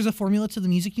feel like there's a formula to the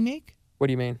music you make? What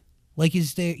do you mean? Like,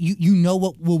 is there you know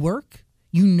what will work?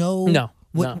 You know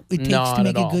what it takes not to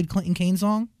make at a all. good Clinton Kane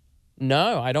song?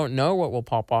 No, I don't know what will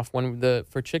pop off.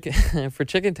 For chicken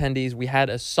Tendies, we had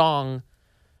a song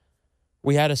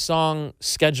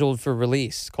scheduled for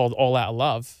release called All Out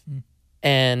Love.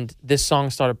 And this song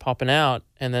started popping out,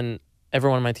 and then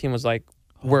everyone on my team was like,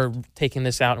 we're taking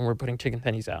this out and we're putting Chicken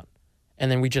Tendies out.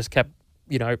 And then we just kept,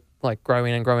 like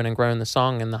growing and growing and growing the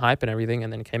song and the hype and everything,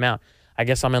 and then it came out. I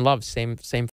Guess I'm in Love, same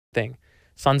thing.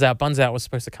 Suns Out, Buns Out was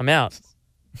supposed to come out.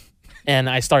 And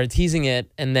I started teasing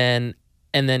it, and then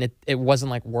it wasn't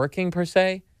like working per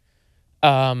se.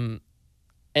 And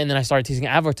then I started teasing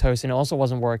Avotos, and it also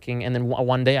wasn't working. And then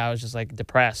one day I was just like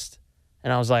depressed,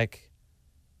 and I was like,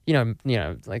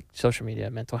 like social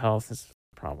media, mental health is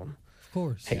a problem. Of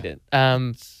course. Hate it.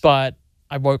 But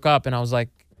I woke up and I was like,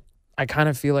 I kind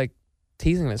of feel like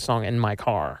teasing this song in my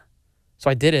car. So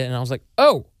I did it, and I was like,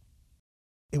 oh.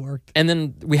 It worked. And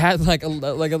then we had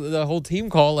the whole team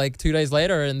call like 2 days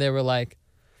later, and they were like,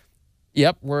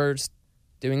 yep, we're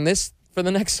doing this for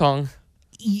the next song.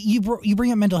 You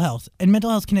bring up mental health, and mental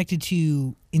health connected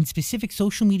to in specific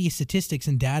social media statistics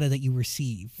and data that you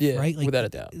receive, Yeah, right? Like without a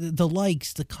doubt. The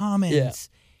likes, the comments,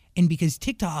 and because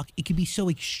TikTok, it can be so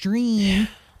extreme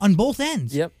on both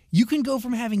ends. Yep. You can go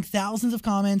from having thousands of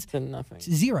comments To nothing.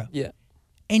 to zero. Yeah.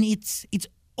 And it's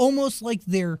almost like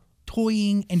they're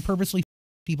toying and purposely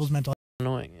people's mental health.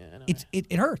 Annoying. Yeah. I know.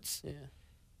 It hurts.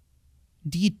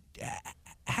 Yeah.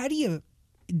 How do you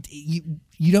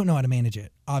don't know how to manage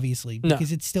it, obviously, No.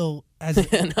 because it's still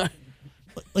No.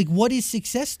 like, what is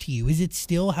success to you? Is it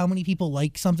still how many people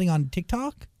like something on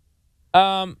TikTok?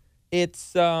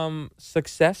 It's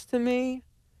success to me.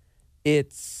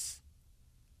 It's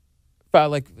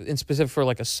like in specific for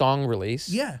like a song release.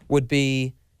 Yeah. Would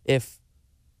be if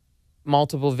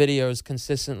multiple videos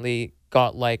consistently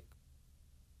got like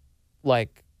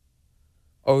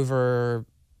over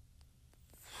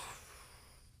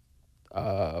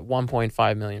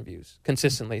 1.5 million views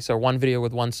consistently. So one video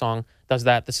with one song does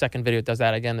that, the second video does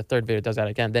that again, the third video does that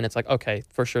again. Then it's like, okay,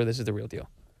 for sure this is the real deal.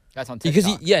 That's on TikTok.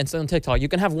 Because it's on TikTok. You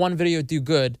can have one video do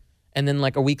good, and then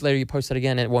like a week later you post it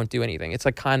again and it won't do anything. It's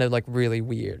like kind of like really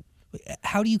weird.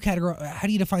 How do you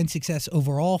define success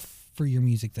overall for your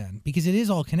music then? Because it is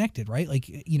all connected, right? Like,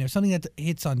 something that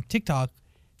hits on TikTok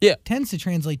tends to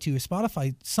translate to a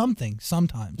Spotify something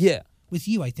sometimes. Yeah. With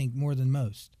you, I think, more than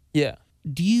most. Yeah.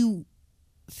 Do you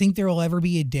think there will ever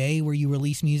be a day where you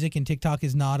release music and TikTok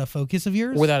is not a focus of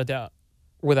yours? Without a doubt.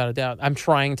 Without a doubt. I'm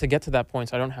trying to get to that point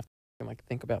so I don't have to like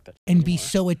think about that and be anymore.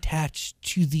 so attached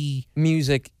to the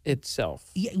music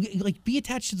itself. Yeah, like be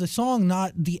attached to the song,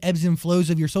 not the ebbs and flows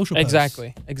of your social posts.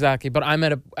 Exactly. But I'm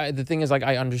at the thing is like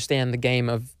I understand the game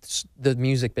of the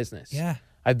music business. Yeah.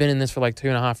 I've been in this for like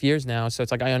 2.5 years now, so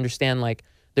it's like I understand like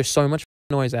there's so much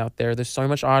noise out there. There's so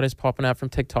much artists popping out from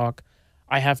TikTok.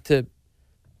 I have to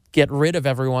get rid of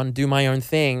everyone, do my own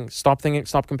thing, stop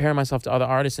comparing myself to other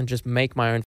artists, and just make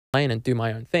my own lane and do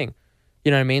my own thing.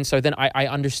 You know what I mean? So then I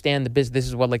understand the business. This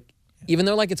is what, like, even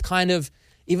though it's kind of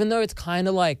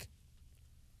like,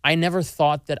 I never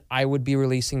thought that I would be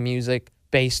releasing music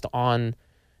based on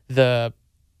the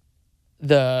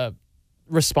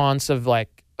response of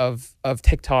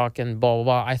TikTok and blah blah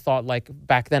blah. I thought, like,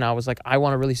 back then I was like, I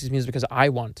want to release this music because I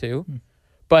want to,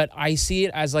 but I see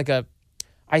it as like a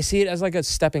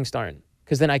stepping stone,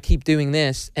 because then I keep doing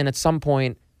this, and at some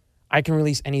point I can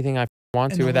release anything I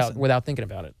want to without thinking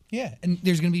about it. Yeah, and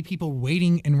there's going to be people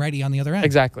waiting and ready on the other end.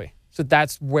 Exactly. So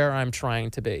that's where I'm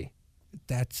trying to be.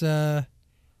 That's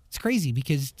it's crazy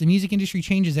because the music industry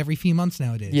changes every few months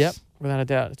nowadays. Yep, without a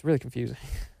doubt. It's really confusing.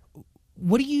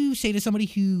 What do you say to somebody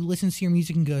who listens to your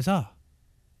music and goes, "Oh,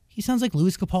 he sounds like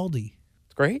Louis Capaldi"?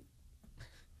 It's great.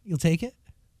 You'll take it?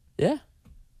 Yeah.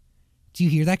 Do you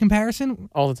hear that comparison?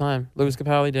 All the time. Louis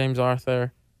Capaldi, James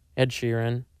Arthur, Ed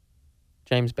Sheeran,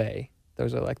 James Bay.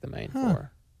 Those are like the main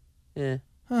four. Yeah.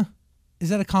 Huh. Is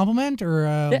that a compliment or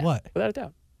what? Without a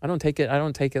doubt. I don't take it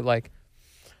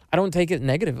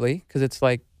negatively, because it's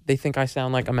like they think I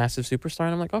sound like a massive superstar,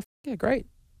 and I'm like, oh, yeah, great.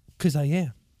 Because I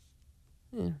am.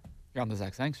 Yeah. You're on the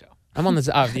Zach Sang show. I'm on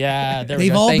the yeah. There we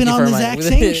They've go. all Thank been you on for the reminding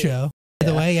Zach me. Sang show. By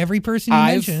the way, every person you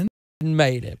I've mentioned.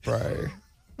 made it, bro.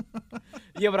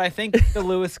 Yeah, but I think the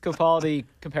Louis Capaldi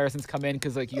comparisons come in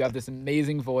because, like, you have this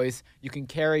amazing voice. You can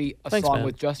carry a Thanks, song man.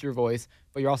 with just your voice,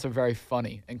 but you're also very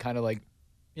funny and kind of like,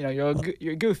 you know,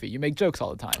 you're goofy. You make jokes all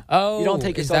the time. Oh, you don't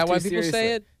take is yourself that why too people say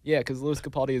seriously. it? Yeah, because Louis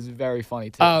Capaldi is very funny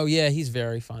too. Oh, yeah, he's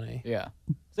very funny. Yeah.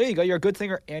 So there you go. You're a good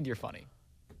singer and you're funny.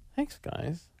 Thanks,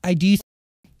 guys. I do.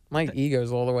 My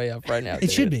ego's all the way up right now.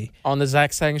 It should be. On the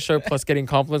Zach Sang show, plus getting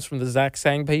compliments from the Zach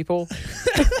Sang people.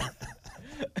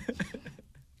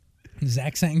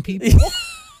 Zach Sang people.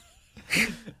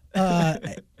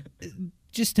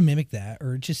 Just to mimic that,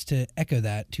 or just to echo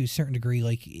that to a certain degree,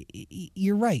 like,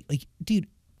 you're right. Like, dude,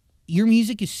 your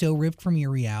music is so ripped from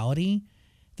your reality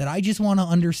that I just want to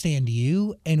understand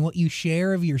you, and what you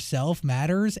share of yourself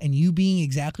matters, and you being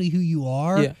exactly who you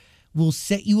are will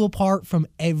set you apart from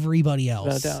everybody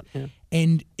else. No doubt, yeah.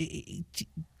 And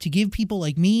to give people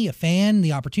like me, a fan,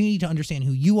 the opportunity to understand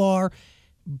who you are,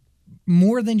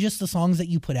 more than just the songs that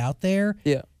you put out there,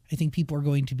 I think people are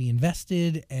going to be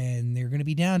invested, and they're going to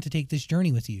be down to take this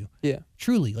journey with you. Yeah.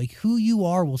 Truly, like, who you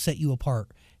are will set you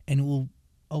apart, and it will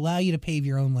allow you to pave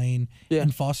your own lane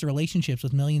and foster relationships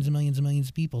with millions and millions and millions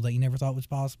of people that you never thought was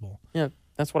possible. Yeah,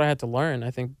 that's what I had to learn.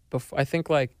 I think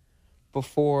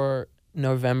before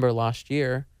November last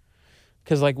year,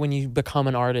 because, like, when you become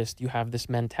an artist, you have this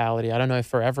mentality. I don't know if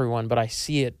for everyone, but I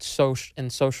see it in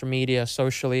social media,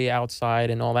 socially,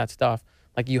 outside, and all that stuff.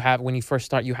 Like, when you first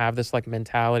start, you have this, like,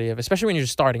 mentality of, especially when you're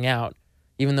just starting out,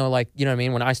 even though, like, you know what I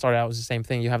mean? When I started out, it was the same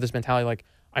thing. You have this mentality, like,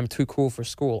 I'm too cool for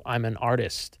school. I'm an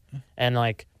artist. And,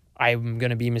 like, I'm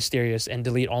going to be mysterious and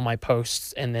delete all my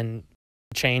posts and then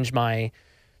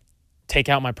take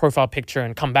out my profile picture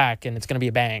and come back, and it's going to be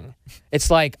a bang.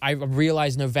 It's like, I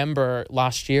realized November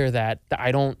last year that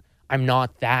I'm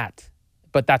not that,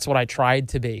 but that's what I tried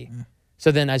to be.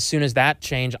 So then as soon as that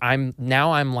changed, I'm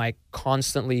like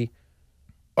constantly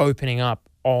opening up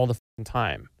all the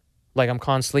time. Like, I'm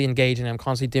constantly engaging, I'm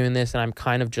constantly doing this, and I'm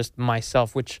kind of just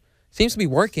myself, which seems to be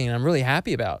working, and I'm really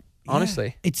happy about,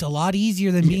 honestly. It's a lot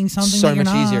easier than being something so that you're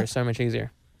much not. easier, so much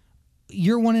easier.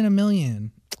 You're 1 in a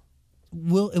million.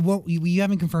 You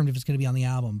haven't confirmed if it's going to be on the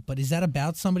album, but is that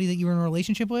about somebody that you were in a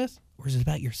relationship with, or is it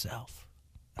about yourself?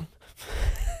 It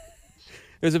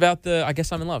was about I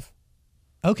guess I'm in love.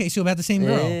 Okay, so about the same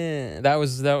girl. Yeah, that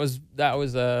was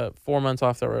 4 months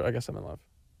off the road. I guess I'm in love.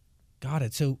 Got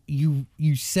it. So you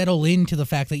settle into the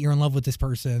fact that you're in love with this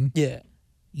person. Yeah.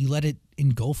 You let it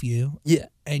engulf you. Yeah.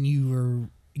 And you were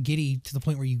giddy to the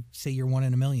point where you say you're 1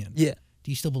 in a million. Yeah.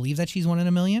 Do you still believe that she's 1 in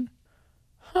a million?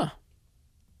 Huh.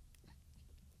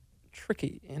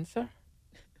 Tricky answer.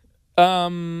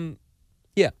 Yeah.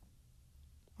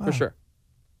 Wow. For sure.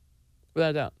 Without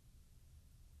a doubt.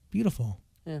 Beautiful.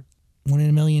 Yeah. 1 in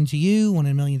a million to you, 1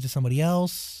 in a million to somebody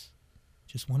else.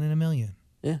 Just 1 in a million.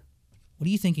 Yeah. What are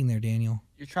you thinking there, Daniel?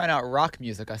 You're trying out rock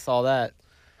music. I saw that.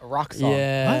 A rock song.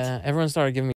 Yeah. What? Everyone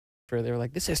started giving me for. They were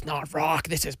like, "This is not rock.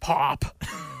 This is pop."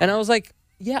 And I was like,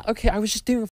 "Yeah, okay. I was just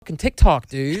doing a fucking TikTok,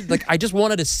 dude. Like, I just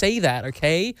wanted to say that.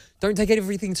 Okay, don't take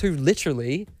everything too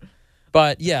literally."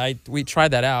 But yeah, we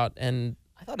tried that out, and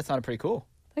I thought it sounded pretty cool.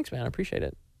 thanks, man. I appreciate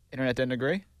it. Internet didn't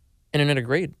agree? Internet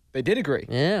agreed. They did agree.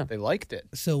 Yeah. They liked it.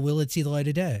 So will it see the light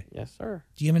of day? Yes, sir.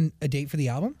 Do you have a date for the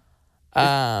album?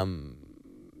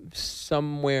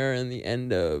 Somewhere in the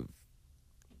end of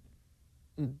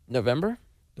November.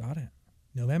 Got it.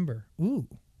 November. Ooh,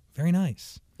 very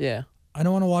nice. Yeah. I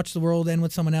Don't Want to Watch the World End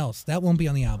with Someone Else. That won't be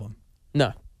on the album.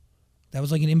 No. That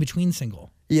was like an in-between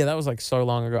single. Yeah, that was like so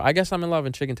long ago. I guess I'm in Love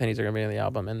and Chicken Tendies are gonna be on the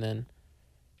album, and then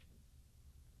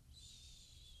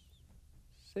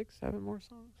 6, 7 more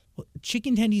songs. Well,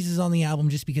 Chicken Tendies is on the album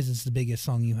just because it's the biggest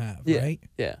song you have, Yeah. right?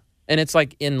 Yeah, and it's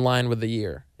like in line with the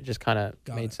year. It just kind of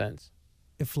Got made it. sense.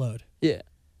 It flowed. Yeah,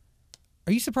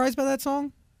 Are you surprised by that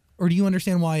song? Or do you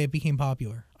understand why it became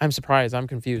popular? I'm surprised. I'm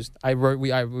confused. We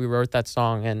wrote that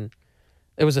song, and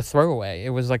it was a throwaway. It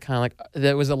was like kind of like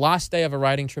it was the last day of a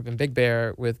writing trip in Big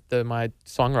Bear with my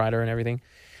songwriter and everything,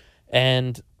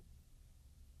 and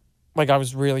like I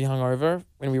was really hungover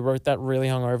when we wrote that. Really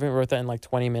hungover. We wrote that in like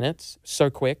 20 minutes, so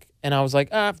quick. And I was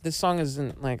like, this song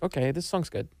isn't like okay. This song's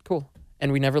good, cool.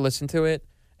 And we never listened to it.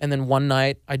 And then one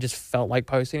night, I just felt like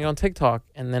posting it on TikTok.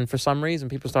 And then for some reason,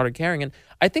 people started caring. And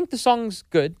I think the song's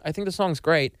good. I think the song's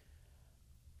great.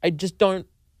 I just don't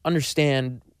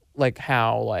understand like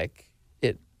how like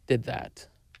it did that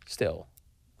still,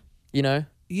 you know?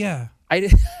 Yeah. I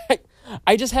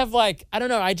just have like, I don't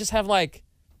know. I just have like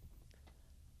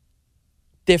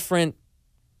different,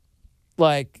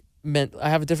 like, I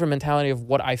have a different mentality of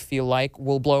what I feel like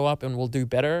will blow up and will do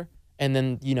better. And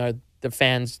then, you know, the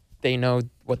fans, they know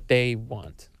what they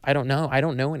want. I don't know. I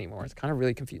don't know anymore. It's kind of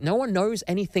really confusing. No one knows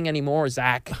anything anymore,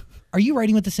 Zach. Are you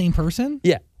writing with the same person?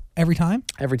 Yeah. Every time?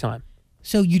 Every time.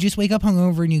 So you just wake up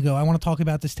hungover and you go, I want to talk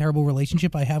about this terrible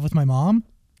relationship I have with my mom?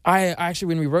 I actually,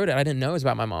 when we wrote it, I didn't know it was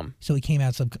about my mom. So it came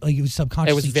out, like it was It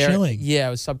subconsciously was very, chilling. yeah,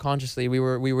 it was subconsciously. We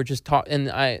were just talking,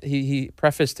 and he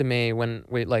prefaced to me when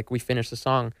we finished the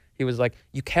song. He was like,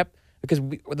 you kept, because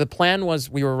the plan was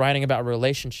we were writing about a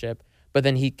relationship, but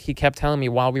then he kept telling me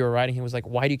while we were writing, he was like,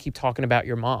 why do you keep talking about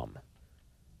your mom?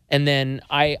 And then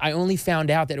I only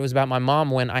found out that it was about my mom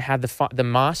when I had the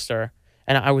master,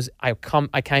 and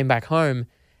I came back home,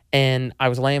 and I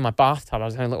was laying in my bathtub. I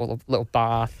was having a little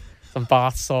bath, some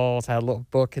bath salts. I had a little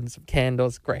book and some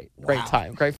candles. Great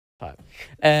time.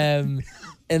 And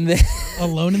then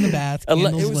Alone in the bath,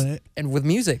 candles lit. and with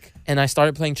music. And I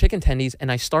started playing Chicken Tendies,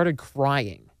 and I started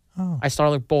crying. Oh. I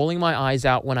started like bawling my eyes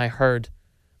out when I heard,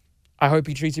 I hope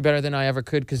he treats you better than I ever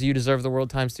could because you deserve the world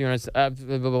times 2.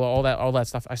 And all that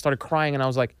stuff. I started crying, and I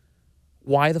was like,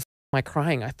 why the am I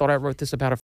crying? I thought I wrote this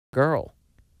about a girl.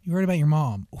 You wrote about your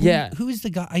mom. Yeah. Who is the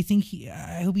guy?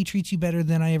 I hope he treats you better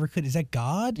than I ever could. Is that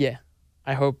God? Yeah.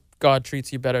 I hope God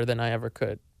treats you better than I ever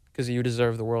could because you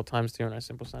deserve the world times 2 on our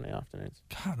simple Sunday afternoons.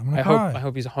 God, I'm gonna cry. I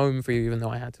hope he's home for you even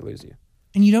though I had to lose you.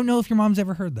 And you don't know if your mom's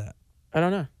ever heard that. I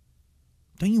don't know.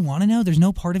 Don't you want to know? There's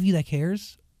no part of you that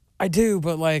cares. I do,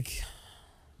 but like,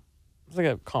 it's like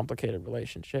a complicated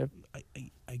relationship.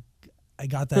 I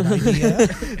got that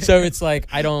idea. So it's like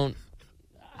I don't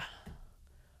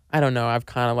know. I've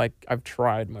kind of like I've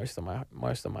tried most of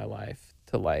my life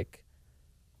to like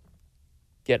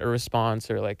get a response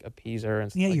or like appease her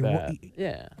and stuff like that.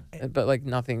 Yeah, but like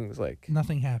nothing's like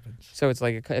Nothing happens. So it's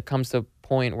like it comes to a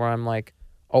point where I'm like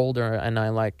older and I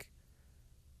like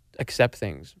accept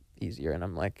things easier, and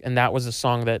I'm like, and that was a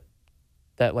song that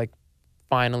like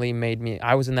finally made me.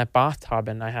 I was in that bathtub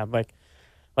and I had like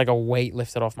a weight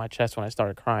lifted off my chest when I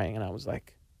started crying, and I was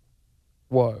like,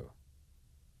 whoa.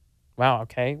 Wow,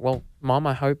 okay. Well, Mom,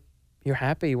 I hope you're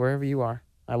happy wherever you are.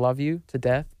 I love you to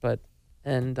death,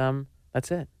 and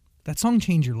that's it. That song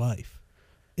changed your life.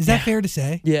 Is that fair to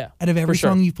say? Yeah. Out of every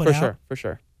song you put out? For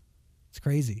sure. It's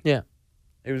crazy. Yeah.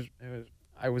 It was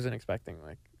I wasn't expecting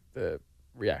like the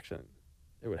reaction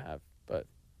it would have, but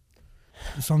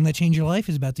The song that changed your life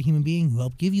is about the human being who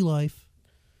helped give you life.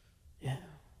 yeah.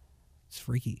 It's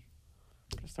freaky.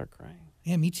 I'm gonna start crying.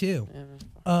 Yeah, me too.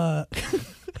 Yeah.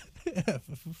 Yeah,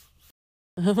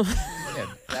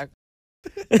 Zach,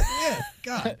 Yeah,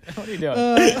 God. what are you doing?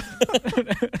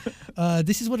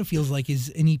 This is what it feels like is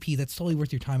an EP that's totally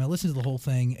worth your time. I listened to the whole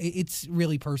thing. It's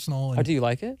really personal. And Oh, do you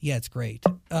like it? yeah, it's great.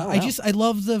 wow. I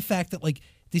love the fact that like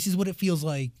this is what it feels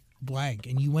like blank,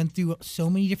 and you went through so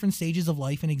many different stages of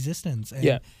life and existence. And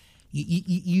Yeah.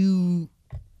 you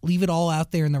leave it all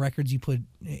out there in the records you put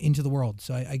into the world.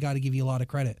 So I got to give you a lot of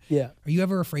credit. Yeah. Are you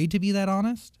ever afraid to be that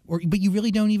honest, but you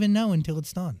really don't even know until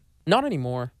it's done? Not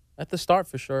anymore. At the start,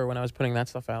 for sure, when I was putting that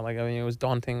stuff out, like, I mean, it was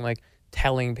daunting, like,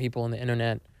 telling people on the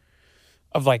internet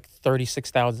of, like,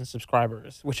 36,000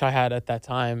 subscribers, which I had at that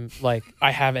time, like,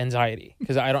 I have anxiety.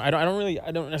 Because I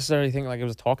don't necessarily think, like, it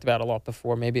was talked about a lot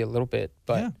before, maybe a little bit,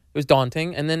 but Yeah. it was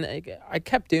daunting. And then I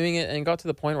kept doing it and got to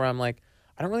the point where I'm like,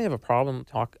 I don't really have a problem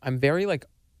I'm very, like,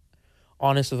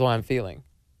 honest with what I'm feeling.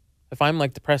 If I'm,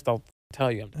 like, depressed, I'll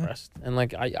tell you I'm depressed. And,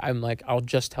 like, I'm like, I'll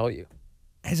just tell you.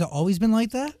 Has it always been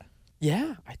like that?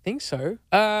 Yeah, I think so.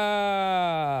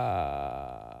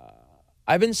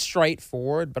 I've been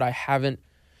straightforward, but I haven't.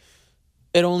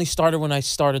 It only started when I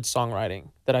started songwriting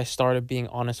that I started being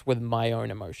honest with my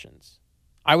own emotions.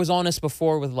 I was honest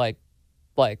before with like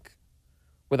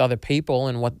with other people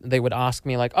and what they would ask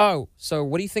me like, oh, so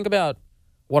what do you think about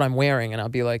what I'm wearing? And I'll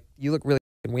be like, you look really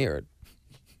fucking weird.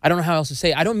 I don't know how else to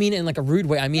say it. I don't mean it in like a rude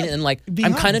way. I mean it in like, Being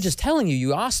I'm kind of honest. just telling you,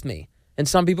 you asked me. And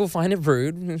some people find it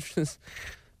rude. It's just,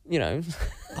 you know.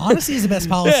 Honesty is the best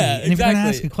policy. Yeah, And if you're going to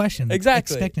exactly. ask a question,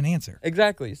 Exactly. expect an answer.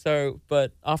 Exactly. So,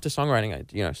 but after songwriting,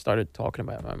 I, started talking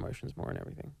about my emotions more and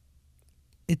everything.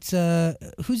 It's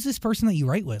who's this person that you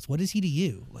write with? What is he to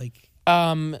you? Like,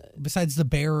 besides the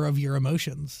bearer of your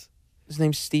emotions? His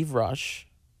name's Steve Rush.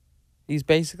 He's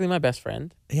basically my best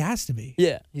friend. He has to be.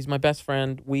 Yeah, he's my best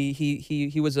friend. He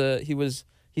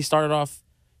started off.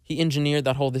 He engineered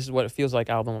that whole "This Is What It Feels Like"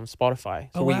 album on Spotify.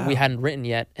 So Oh, wow. we hadn't written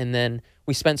yet, and then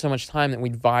we spent so much time that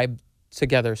we'd vibe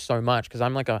together so much. Because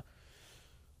I'm not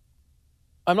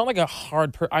like a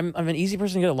hard I'm an easy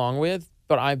person to get along with,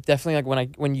 but I'm definitely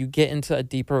like when you get into a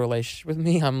deeper relationship with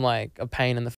me, I'm like a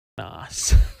pain in the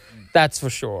ass. That's for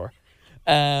sure.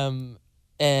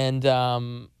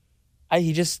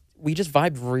 We just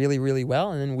vibed really, really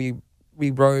well, and then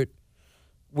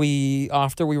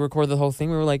after we recorded the whole thing,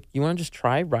 we were like, you want to just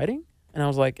try writing? And I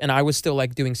was like, and I was still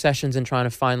like doing sessions and trying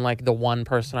to find like the one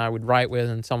person I would write with,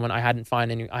 and someone I hadn't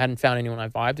found anyone I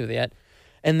vibed with yet.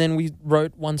 And then we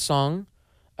wrote one song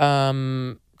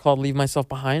called "Leave Myself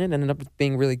Behind." It ended up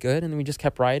being really good, and then we just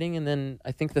kept writing. And then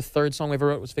I think the third song we ever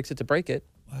wrote was "Fix It to Break It."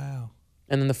 Wow.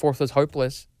 And then the fourth was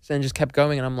 "Hopeless." So then it just kept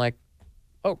going, and I'm like,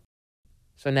 oh.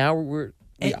 So now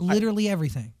Literally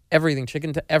everything. everything,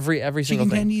 chicken to every single Chicken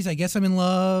thing. tendies, I guess I'm in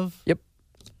love. Yep.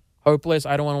 Hopeless.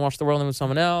 I don't want to watch the world end with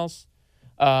someone else.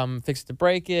 Fix It to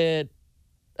Break It.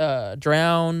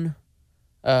 Drown.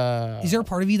 Is there a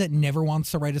part of you that never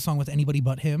wants to write a song with anybody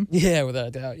but him? Yeah, without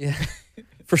a doubt. Yeah,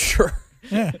 for sure.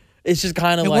 Yeah. It's just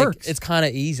kind of It like works. it's kind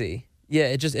of easy. Yeah,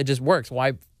 it just works.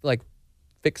 Why like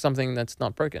fix something that's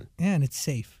not broken? Yeah, and it's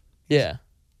safe. Yeah.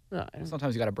 No,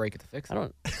 Sometimes you got to break it to fix it. I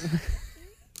don't.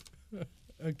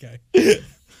 Okay.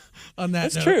 On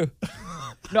that That's note. true.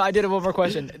 No, I did have one more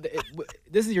question.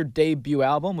 This is your debut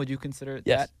album. Would you consider it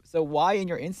Yes. that? So why in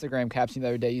your Instagram caption the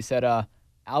other day you said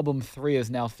album 3 is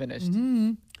now finished?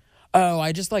 Mm-hmm. Oh,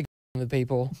 I just like with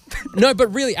people. No,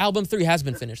 but really, album 3 has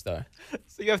been finished though.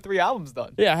 So you have 3 albums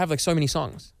done. Yeah, I have like so many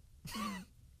songs.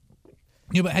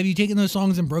 Yeah, but have you taken those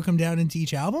songs and broke them down into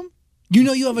each album? You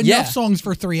know you have enough Yeah. songs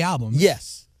for 3 albums.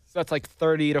 Yes. So that's like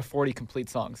 30 to 40 complete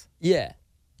songs. Yeah.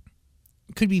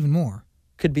 Could be even more.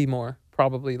 Could be more.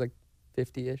 Probably like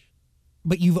 50-ish.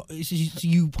 But so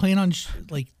you plan on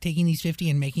like taking these 50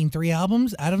 and making 3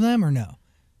 albums out of them, or no?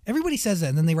 Everybody says that,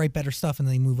 and then they write better stuff and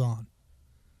then they move on.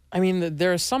 I mean,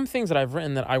 there are some things that I've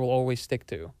written that I will always stick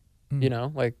to. You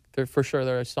know, like for sure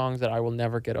there are songs that I will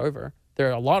never get over. There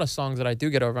are a lot of songs that I do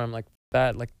get over. I'm like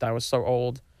that was so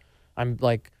old. I'm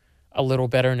like a little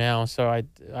better now, so I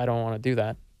don't want to do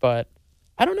that. But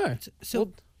I don't know.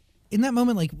 So in that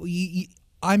moment, like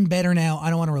I'm better now, I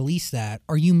don't want to release that.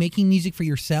 Are you making music for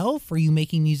yourself, or are you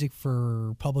making music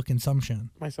for public consumption?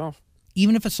 Myself.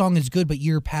 Even if a song is good, but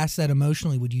you're past that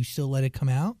emotionally, would you still let it come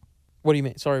out? What do you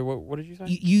mean? Sorry, what did you say?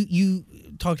 You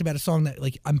talked about a song that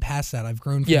like I'm past that, I've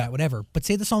grown from Yeah. that, whatever. But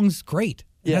say the song's great,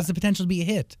 it Yeah. has the potential to be a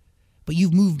hit, but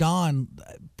you've moved on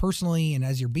personally and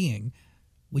as your being.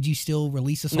 Would you still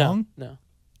release a song? No.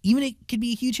 Even it could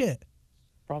be a huge hit,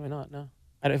 Probably not, no.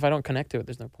 If I don't connect to it,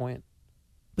 there's no point.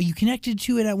 but you connected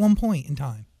to it at one point in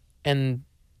time, And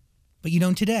but you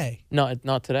don't today.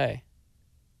 not today.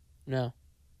 No.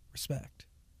 Respect.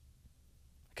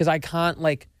 Because I can't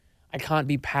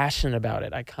be passionate about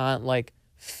it. I can't like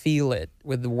feel it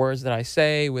with the words that I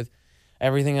say, with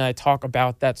everything that I talk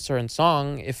about that certain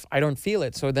song if I don't feel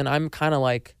it. So then I'm kind of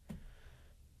like,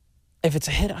 if it's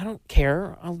a hit, I don't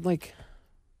care. I'll like,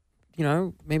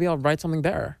 maybe I'll write something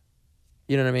better.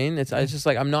 You know what I mean? It's just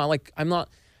like, I'm not like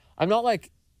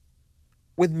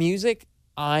with music,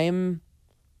 I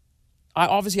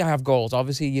obviously have goals.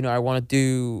 Obviously, I want to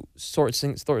do sorts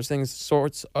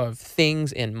of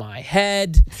things in my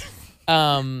head.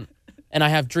 And I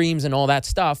have dreams and all that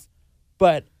stuff.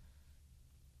 But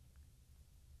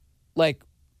like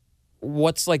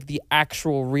what's like the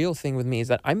actual real thing with me is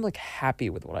that I'm like happy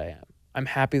with what I am. I'm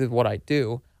happy with what I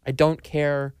do. I don't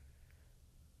care.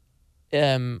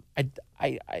 I'm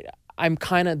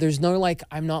kind of, there's no like,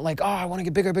 I'm not like, oh, I want to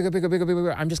get bigger.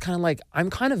 I'm just kind of like, I'm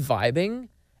kind of vibing,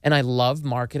 and I love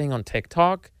marketing on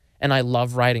TikTok, and I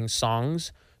love writing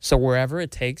songs. So wherever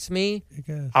it takes me, I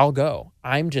guess. I'll go.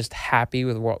 I'm just happy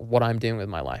with what I'm doing with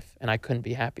my life, and I couldn't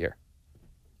be happier.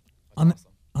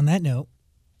 On that note,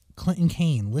 Clinton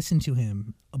Kane, listen to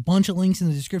him. A bunch of links in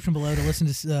the description below to listen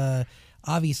to,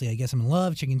 obviously, I Guess I'm in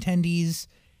Love, Chicken Tendies.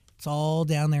 It's all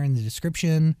down there in the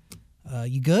description.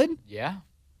 You good? Yeah.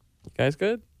 You guys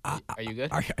good? Are you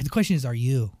good? The question is, are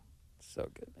you? So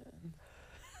good, man.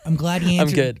 I'm glad you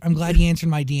answered. I'm good. I'm glad you answered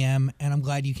my DM, and I'm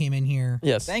glad you came in here.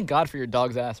 Yes. Thank God for your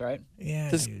dog's ass, right? Yeah,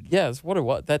 dude. Yes. What it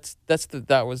was.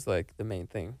 That was like the main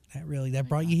thing. That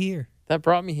brought you here. That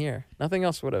brought me here. Nothing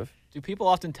else would have. Do people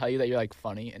often tell you that you're like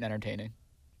funny and entertaining?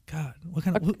 God, what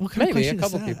kind of what kind of Maybe question a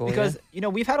couple is that? people. Because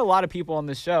we've had a lot of people on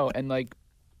this show, and like,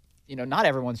 not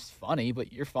everyone's funny,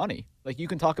 but you're funny. Like you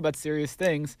can talk about serious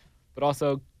things, but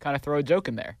also kind of throw a joke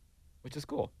in there, which is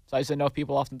cool. So I just didn't know if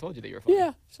people often told you that you were funny.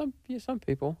 Yeah, some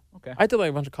people. Okay. I did like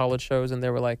a bunch of college shows, and they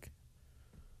were like,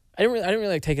 I didn't really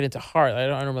like take it into heart. I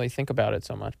don't really think about it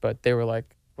so much, but they were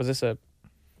like, was this a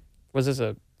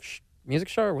music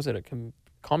show or was it a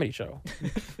comedy show?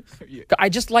 Yeah. I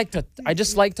just like to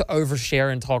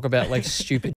overshare and talk about like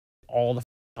stupid all the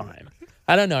time.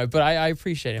 I don't know, but I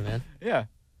appreciate it, man. Yeah.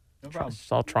 No problem.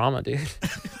 It's all trauma, dude. I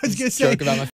was gonna say, Joke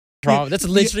about my trauma. That's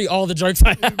literally all the jokes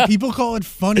I have. people call it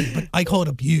funny, but I call it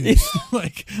abuse.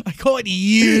 Like I call it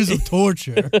years of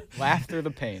torture, Laugh through the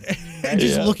pain. and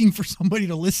just Yeah. looking for somebody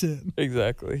to listen.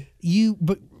 Exactly.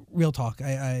 But real talk,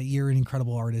 you're an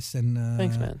incredible artist, and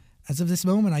Thanks, man. As of this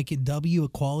moment, I could dub you a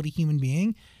quality human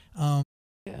being.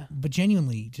 Yeah. But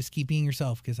genuinely, just keep being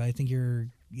yourself, because I think you're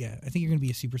gonna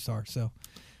be a superstar. So,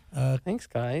 Thanks,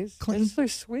 guys. Clinton- It's so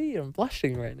sweet. I'm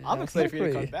blushing right now. I'm excited for you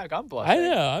to come Exactly. back. I'm blushing. I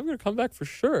know. I'm gonna come back for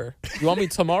sure. You want me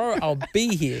tomorrow? I'll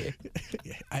be here.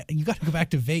 you got to go back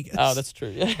to Vegas. Oh, that's true.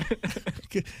 Yeah.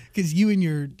 Because you and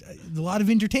your a lot of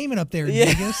entertainment up there in Yeah.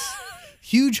 Vegas.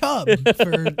 Huge hub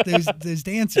for those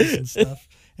dancers and stuff,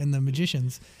 and the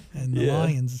magicians and the Yeah.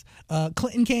 lions.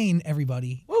 Clinton Kane,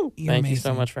 everybody. Woo. You're Thank you so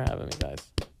amazing. much for having me, guys.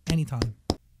 Anytime.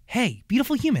 Hey,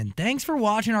 beautiful human, thanks for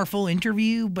watching our full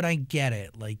interview, but I get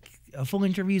it. Like, a full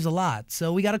interview is a lot,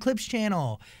 so we got a clips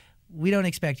channel. We don't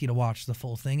expect you to watch the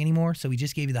full thing anymore, so we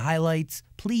just gave you the highlights.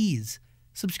 Please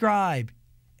subscribe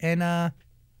and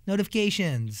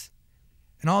notifications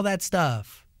and all that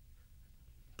stuff.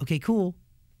 Okay, cool.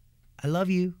 I love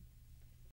you.